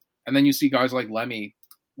better. And then you see guys like Lemmy,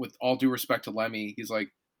 with all due respect to Lemmy, he's like,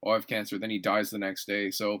 oh, I have cancer. Then he dies the next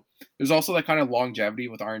day. So there's also that kind of longevity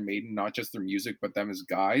with Iron Maiden, not just their music, but them as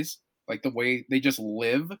guys. Like the way they just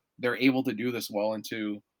live, they're able to do this well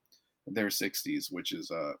into their 60s, which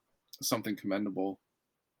is something commendable.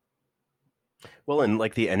 Well, and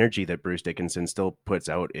like the energy that Bruce Dickinson still puts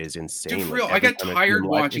out is insane. Dude, for real, like, I get tired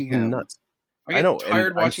watching him. Nuts. I know.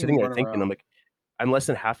 Tired watching I'm sitting him there thinking, around. I'm like, I'm less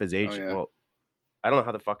than half his age. Oh, yeah. Well, I don't know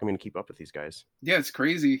how the fuck I'm going to keep up with these guys. Yeah, it's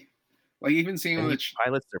crazy. Like even seeing him, he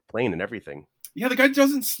pilots their plane and everything. Yeah, the guy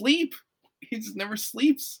doesn't sleep. He just never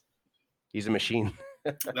sleeps. He's a machine.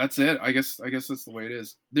 That's it. I guess that's the way it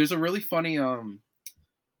is. There's a really funny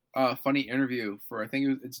funny interview for, I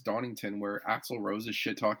think it's Donington, where Axl Rose is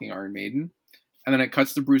shit talking Iron Maiden, and then it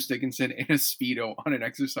cuts to Bruce Dickinson in a Speedo on an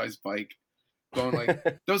exercise bike, going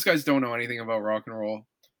like, "Those guys don't know anything about rock and roll.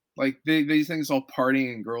 Like these things all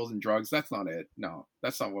partying and girls and drugs. That's not it. No,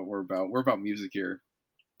 that's not what we're about. We're about music here."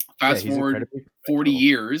 Fast forward 40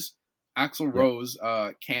 years, Axl Rose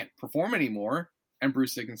can't perform anymore, and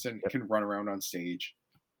Bruce Dickinson can run around on stage.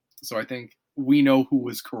 So I think we know who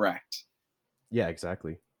was correct. Yeah,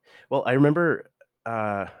 exactly. Well, I remember,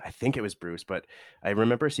 I think it was Bruce, but I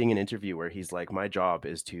remember seeing an interview where he's like, my job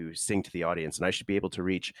is to sing to the audience, and I should be able to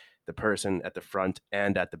reach the person at the front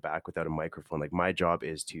and at the back without a microphone. Like, my job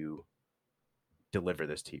is to deliver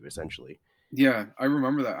this to you, essentially. Yeah, I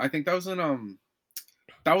remember that. I think that was in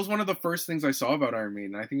that was one of the first things I saw about Iron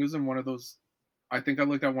Maiden. I think it was in one of those. I think I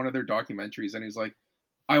looked at one of their documentaries, and he's like,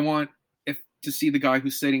 "I want to see the guy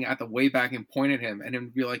who's sitting at the way back and point at him, and him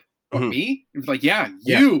to be like, oh, me?" And he's like, "Yeah,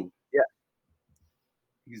 you."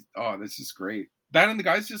 Yeah. This is great. That and the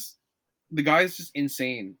guy's just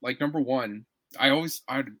insane. Like, number one, I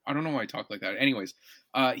don't know why I talk like that. Anyways,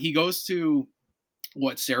 he goes to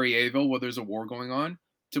Sarajevo, where there's a war going on,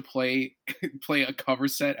 to play a cover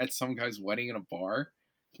set at some guy's wedding in a bar.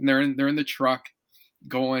 And they're in the truck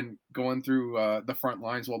going through the front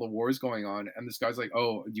lines while the war is going on, and this guy's like,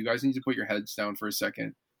 "Oh, you guys need to put your heads down for a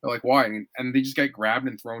second." They're like, "Why?" And they just get grabbed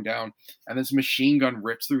and thrown down, and this machine gun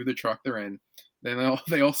rips through the truck they're in. Then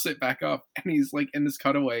they all sit back up, and he's like, in this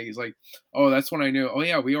cutaway, he's like, "Oh, that's when I knew. Oh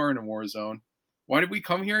yeah, we are in a war zone. Why did we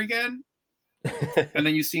come here again?" And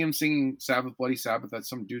then you see him singing Sabbath, Bloody Sabbath at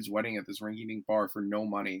some dude's wedding at this rinky-dink bar for no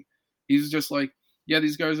money. He's just like, yeah,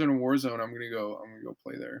 these guys are in a war zone. I'm gonna go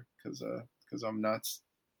play there because I'm nuts.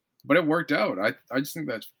 But it worked out. I just think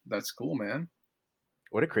that's cool, man.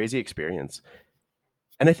 What a crazy experience.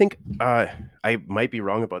 And I think I might be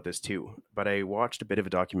wrong about this too, but I watched a bit of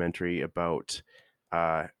a documentary about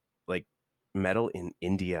like metal in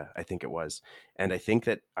India, I think it was. And I think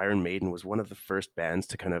that Iron Maiden was one of the first bands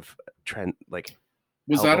to kind of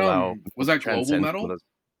was that global metal?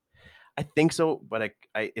 I think so, but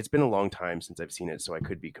I it's been a long time since I've seen it, so I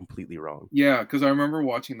could be completely wrong. Yeah, because I remember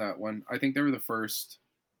watching that one. I think they were the first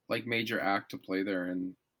like major act to play there,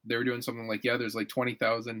 and they were doing something like, there's like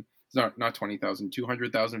 20,000, not 20,000,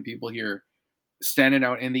 200,000 people here standing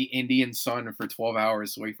out in the Indian sun for 12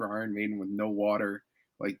 hours to wait for Iron Maiden with no water.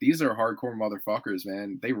 Like, these are hardcore motherfuckers,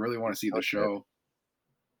 man. They really want to see the show.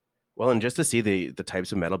 Well, and just to see the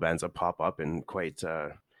types of metal bands that pop up in quite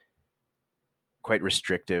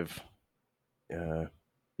restrictive.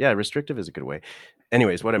 Restrictive is a good way.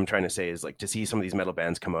 Anyways, what I'm trying to say is, like, to see some of these metal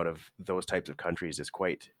bands come out of those types of countries is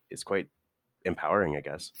quite empowering, I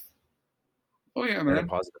guess. Oh yeah, And a man.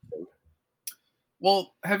 positive thing.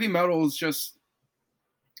 Well, heavy metal is just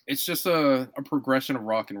a progression of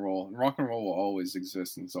rock and roll. And rock and roll will always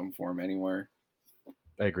exist in some form anywhere.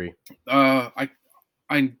 I agree. I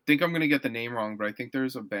think I'm gonna get the name wrong, but I think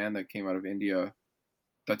there's a band that came out of India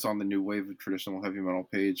that's on the new wave of traditional heavy metal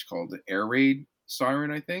page called Air Raid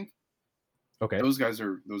Siren, I think. Okay. Those guys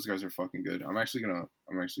are fucking good. I'm actually gonna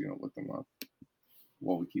look them up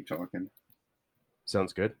while we keep talking.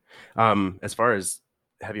 Sounds good. As far as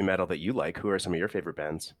heavy metal that you like, who are some of your favorite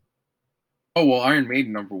bands? Oh, well, Iron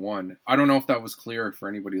Maiden, number one. I don't know if that was clear for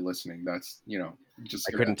anybody listening. That's,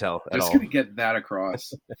 I couldn't tell at all. Just gonna get that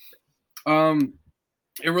across.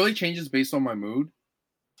 It really changes based on my mood.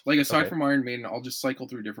 Like, aside from Iron Maiden, I'll just cycle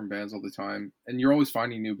through different bands all the time, and you're always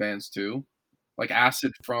finding new bands too. Like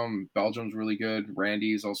Acid from Belgium's really good.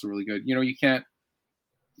 Randy's also really good. You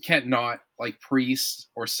can't not like Priest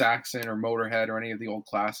or Saxon or Motorhead or any of the old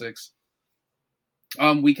classics.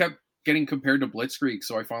 We kept getting compared to Blitzkrieg,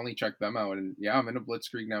 so I finally checked them out, and yeah, I'm into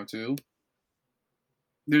Blitzkrieg now too.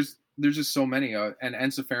 There's just so many, and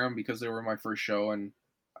Ensiferum, because they were my first show, and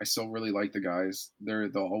I still really like the guys. They'll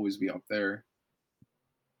always be up there.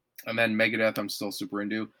 And then Megadeth, I'm still super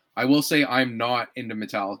into. I will say I'm not into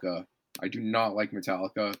Metallica. I do not like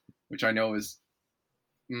Metallica, which I know is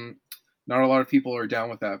not a lot of people are down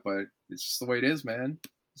with that, but it's just the way it is, man.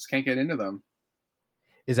 Just can't get into them.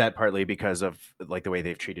 Is that partly because of like the way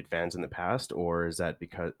they've treated fans in the past, or is that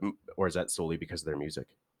solely because of their music?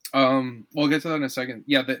 We'll get to that in a second.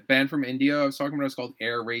 Yeah, the band from India I was talking about is called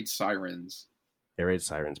Air Raid Sirens. Air Raid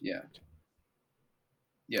Sirens. Yeah.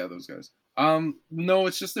 Yeah, those guys. No,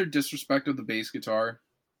 it's just their disrespect of the bass guitar.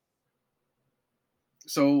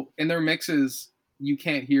 So in their mixes, you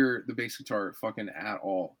can't hear the bass guitar fucking at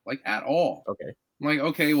all. Like, at all. Okay. I'm like,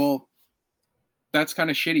 okay, well, that's kind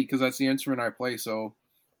of shitty because that's the instrument I play, so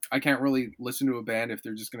I can't really listen to a band if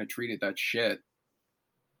they're just going to treat it that shit.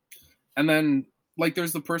 And then, like,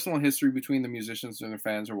 there's the personal history between the musicians and their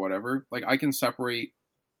fans or whatever. Like, I can separate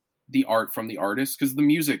the art from the artist because the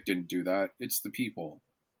music didn't do that. It's the people.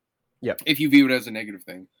 Yeah. If you view it as a negative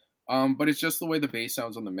thing. But it's just the way the bass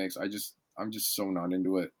sounds on the mix. I'm just so not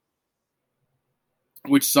into it.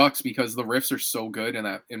 Which sucks because the riffs are so good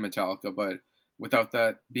in Metallica, but without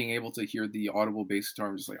that being able to hear the audible bass guitar,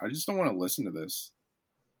 I'm just like, I just don't want to listen to this.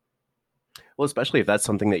 Well, especially if that's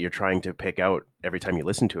something that you're trying to pick out every time you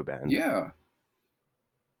listen to a band. Yeah.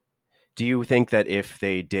 Do you think that if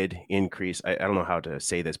they did increase, I don't know how to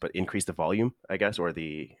say this, but increase the volume, I guess, or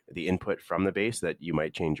the input from the bass, that you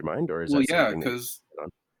might change your mind? Or is because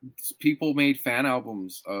people made fan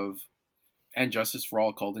albums of And Justice for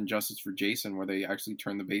All called Injustice for Jason, where they actually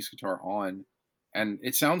turn the bass guitar on, and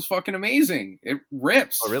it sounds fucking amazing. It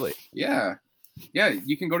rips. Oh, really? Yeah.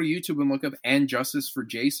 You can go to YouTube and look up And Justice for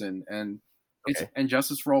Jason, and it's And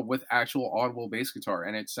Justice for All with actual audible bass guitar,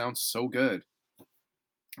 and it sounds so good.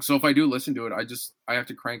 So if I do listen to it, I have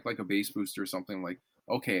to crank like a bass booster or something. Like,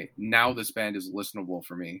 okay, now this band is listenable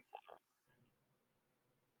for me.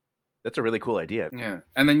 That's a really cool idea. Yeah,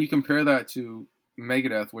 and then you compare that to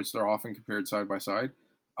Megadeth, which they're often compared side by side.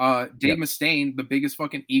 Dave Mustaine, the biggest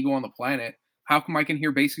fucking ego on the planet. How come I can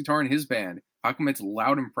hear bass guitar in his band? How come it's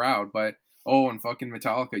loud and proud, but in fucking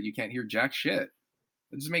Metallica you can't hear jack shit?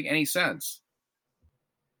 It doesn't make any sense.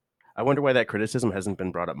 I wonder why that criticism hasn't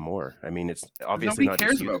been brought up more. I mean, it's obviously nobody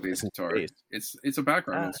cares about bass guitar. It's a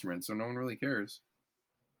background instrument, so no one really cares.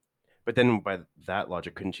 But then, by that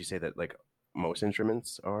logic, couldn't you say that like most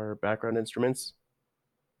instruments are background instruments?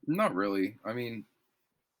 Not really. I mean,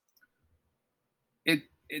 it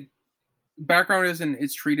background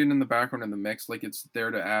it's treated in the background in the mix like it's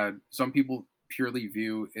there to add. Some people purely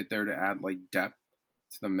view it there to add like depth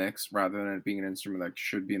to the mix rather than it being an instrument that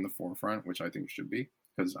should be in the forefront, which I think should be,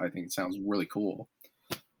 because I think it sounds really cool.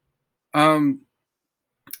 And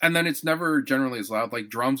then it's never generally as loud. Like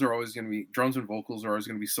drums and vocals are always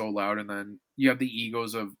going to be so loud, and then you have the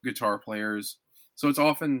egos of guitar players. So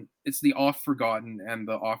it's the oft forgotten and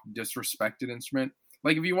the oft disrespected instrument.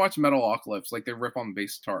 Like if you watch Metalocalypse, like they rip on the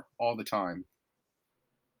bass guitar all the time,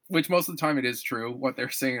 which most of the time it is true what they're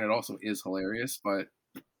saying. It also is hilarious, but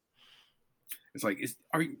it's like,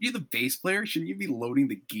 are you the bass player? Shouldn't you be loading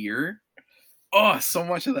the gear? Oh, so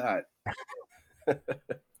much of that.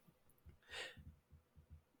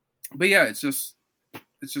 But yeah, it's just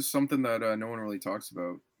It's just something that no one really talks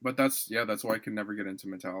about. But that's why I can never get into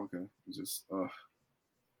Metallica. It's just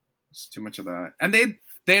it's too much of that. And they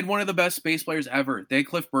had one of the best bass players ever. They had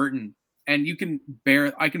Cliff Burton, and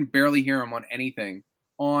I can barely hear him on anything.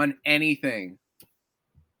 On anything.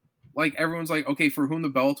 Like everyone's like, okay, For Whom the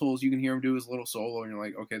Bell Tolls, you can hear him do his little solo, and you're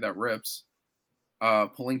like, okay, that rips.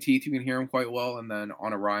 Pulling Teeth, you can hear him quite well, and then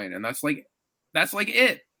On Orion, and that's like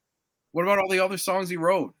it. What about all the other songs he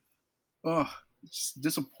wrote? Ugh, it's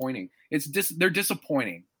disappointing. They're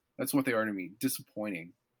disappointing. That's what they are to me.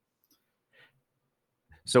 Disappointing.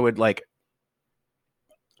 So it like,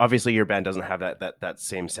 obviously your band doesn't have that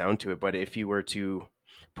same sound to it, but if you were to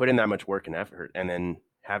put in that much work and effort and then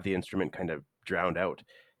have the instrument kind of drowned out,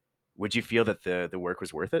 would you feel that the work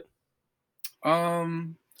was worth it?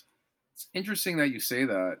 It's interesting that you say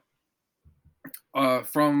that.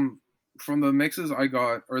 From the mixes I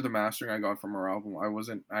got, or the mastering I got from our album, I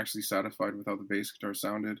wasn't actually satisfied with how the bass guitar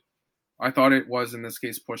sounded. I thought it was, in this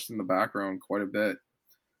case, pushed in the background quite a bit.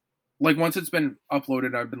 Like, once it's been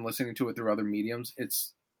uploaded, I've been listening to it through other mediums,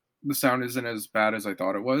 the sound isn't as bad as I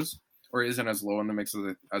thought it was, or isn't as low in the mix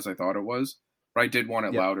as I thought it was, but I did want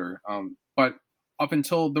it louder. But up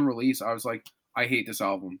until the release, I was like, I hate this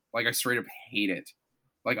album. Like, I straight up hate it.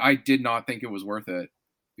 Like, I did not think it was worth it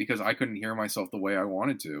because I couldn't hear myself the way I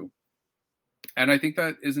wanted to. And I think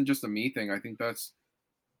that isn't just a me thing. I think that's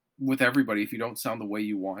with everybody. If you don't sound the way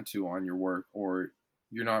you want to on your work, or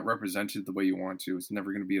you're not represented the way you want to, it's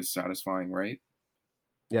never going to be as satisfying, right?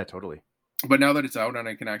 Yeah, totally. But now that it's out and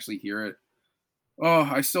I can actually hear it,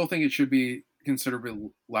 I still think it should be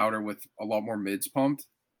considerably louder with a lot more mids pumped.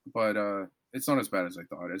 But it's not as bad as I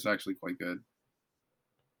thought. It's actually quite good.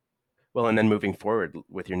 Well, and then moving forward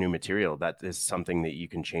with your new material, that is something that you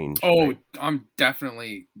can change. Oh, right? I'm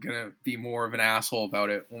definitely gonna be more of an asshole about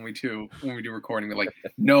it when we do recording. They're like,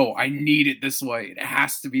 no, I need it this way. It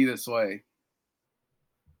has to be this way.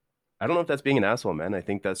 I don't know if that's being an asshole, man. I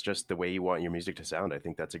think that's just the way you want your music to sound. I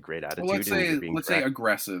think that's a great attitude. Well, let's say correct.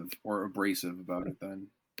 aggressive or abrasive about it then.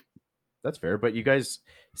 That's fair, but you guys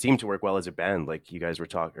seem to work well as a band. Like you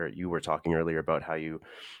were talking earlier about how you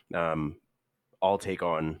all take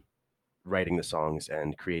on writing the songs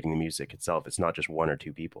and creating the music itself. It's not just one or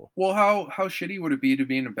two people. Well, how shitty would it be to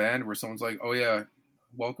be in a band where someone's like, "Oh yeah,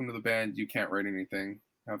 welcome to the band. You can't write anything.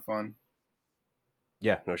 Have fun."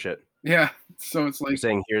 Yeah, no shit. Yeah, so it's like you're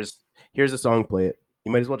saying here's a song, play it.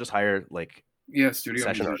 You might as well just hire like studio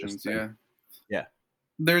session musicians. artists. Yeah.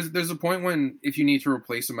 There's a point when if you need to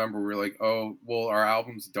replace a member, we're like, oh well, our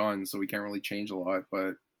album's done, so we can't really change a lot.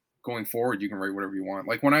 But going forward, you can write whatever you want.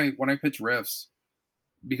 Like when I pitch riffs,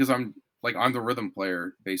 because I'm the rhythm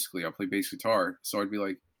player, basically. I play bass guitar. So I'd be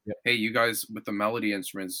like, hey, you guys with the melody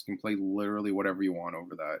instruments can play literally whatever you want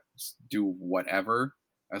over that. Just do whatever,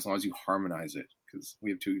 as long as you harmonize it. Because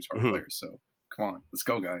we have two guitar players. So come on, let's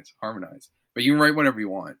go, guys. Harmonize. But you can write whatever you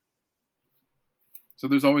want. So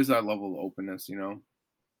there's always that level of openness, you know?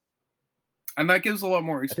 And that gives a lot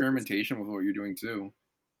more experimentation with what you're doing, too.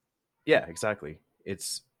 Yeah, exactly. It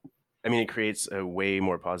creates a way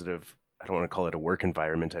more positive, I don't want to call it a work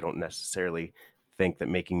environment. I don't necessarily think that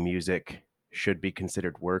making music should be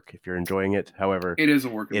considered work if you're enjoying it. However, it is a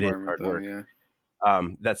work environment, is hard though, work. Yeah.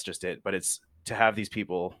 That's just it. But it's to have these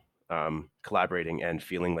people collaborating and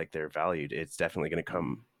feeling like they're valued. It's definitely going to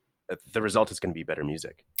come. The result is going to be better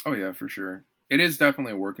music. Oh yeah, for sure. It is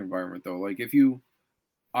definitely a work environment, though. Like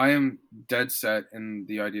I am dead set in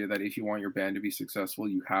the idea that if you want your band to be successful,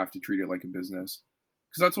 you have to treat it like a business.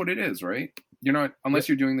 Because that's what it is, right? You're not, unless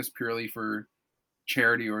you're doing this purely for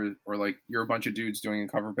charity or like you're a bunch of dudes doing a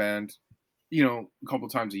cover band, a couple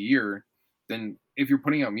times a year, then if you're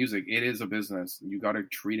putting out music, it is a business. You got to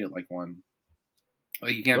treat it like one.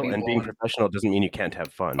 Like you can't being professional doesn't mean you can't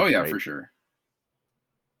have fun. Oh yeah, right? for sure.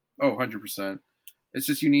 Oh, 100%. It's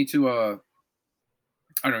just you need to, I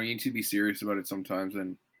don't know, you need to be serious about it sometimes.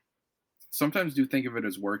 And sometimes do think of it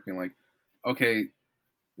as work, being like, okay,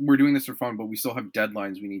 we're doing this for fun, but we still have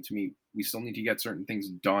deadlines we need to meet. We still need to get certain things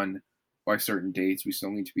done by certain dates. We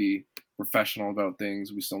still need to be professional about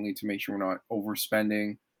things. We still need to make sure we're not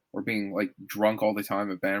overspending or being like drunk all the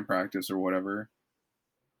time at band practice or whatever.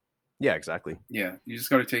 Yeah, exactly. Yeah, you just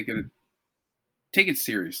got to take it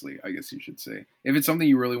seriously, I guess you should say. If it's something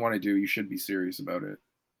you really want to do, you should be serious about it.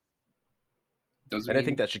 I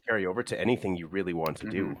think that should carry over to anything you really want to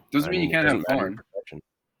do. Doesn't mean you can't have fun.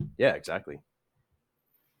 Yeah, exactly.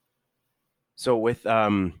 So with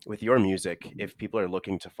your music, if people are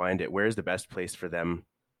looking to find it, where is the best place for them,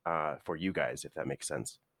 for you guys, if that makes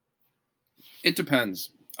sense? It depends.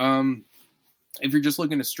 If you're just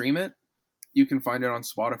looking to stream it, you can find it on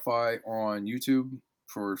Spotify or on YouTube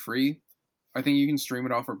for free. I think you can stream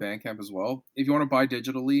it off our Bandcamp as well. If you want to buy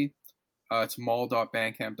digitally, it's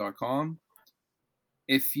maule.bandcamp.com.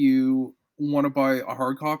 If you want to buy a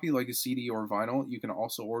hard copy, like a CD or vinyl, you can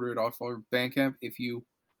also order it off our Bandcamp if you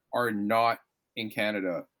are not in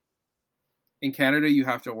Canada. In Canada, you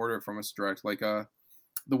have to order it from us direct. Like the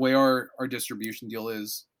way our distribution deal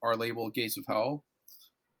is, our label Gates of Hell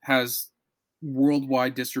has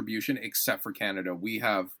worldwide distribution except for Canada. We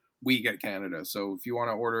get Canada. So if you want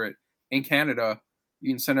to order it in Canada,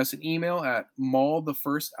 you can send us an email at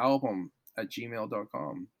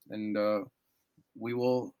maulethefirstalbum@gmail.com, and we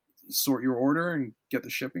will sort your order and get the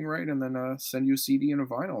shipping right, and then send you a CD and a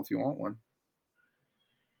vinyl if you want one.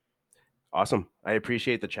 Awesome. I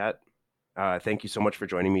appreciate the chat. Thank you so much for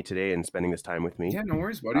joining me today and spending this time with me. Yeah, no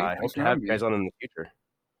worries, buddy. I hope to have you guys on in the future.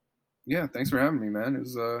 Yeah, thanks for having me, man. It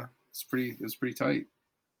was pretty tight.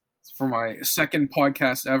 It's for my second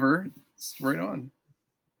podcast ever. It's right on.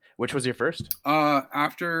 Which was your first?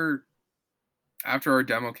 After our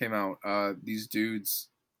demo came out, these dudes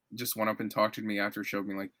just went up and talked to me after, showed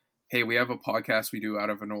me like, hey, we have a podcast we do out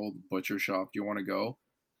of an old butcher shop. Do you want to go?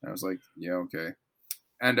 And I was like, yeah, okay.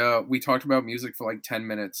 And we talked about music for like 10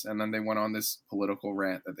 minutes, and then they went on this political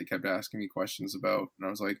rant that they kept asking me questions about. And I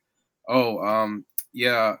was like,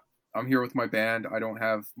 yeah, I'm here with my band.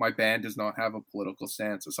 My band does not have a political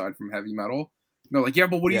stance aside from heavy metal. And they're like, yeah,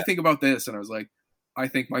 but what do you think about this? And I was like, I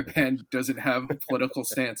think my band doesn't have a political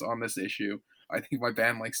stance on this issue. I think my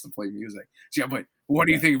band likes to play music. So, yeah, but what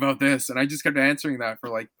do you think about this? And I just kept answering that for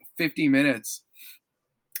like 50 minutes.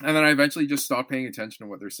 And then I eventually just stopped paying attention to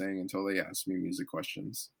what they're saying until they asked me music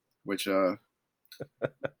questions, which I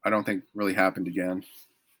don't think really happened again.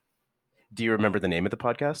 Do you remember the name of the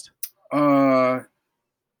podcast?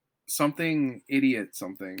 Something idiot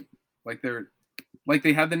something. Like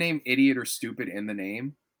they had the name idiot or stupid in the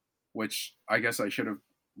name, which I guess I should have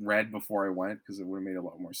read before I went because it would have made a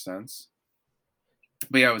lot more sense.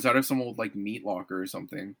 But yeah, it was out of some old like meat locker or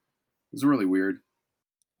something. It was really weird.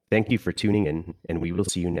 Thank you for tuning in, and we will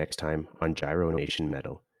see you next time on Gyro Nation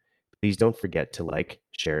Metal. Please don't forget to like,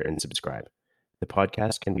 share, and subscribe. The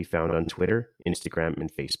podcast can be found on Twitter, Instagram,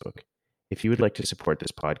 and Facebook. If you would like to support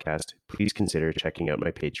this podcast, please consider checking out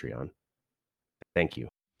my Patreon. Thank you.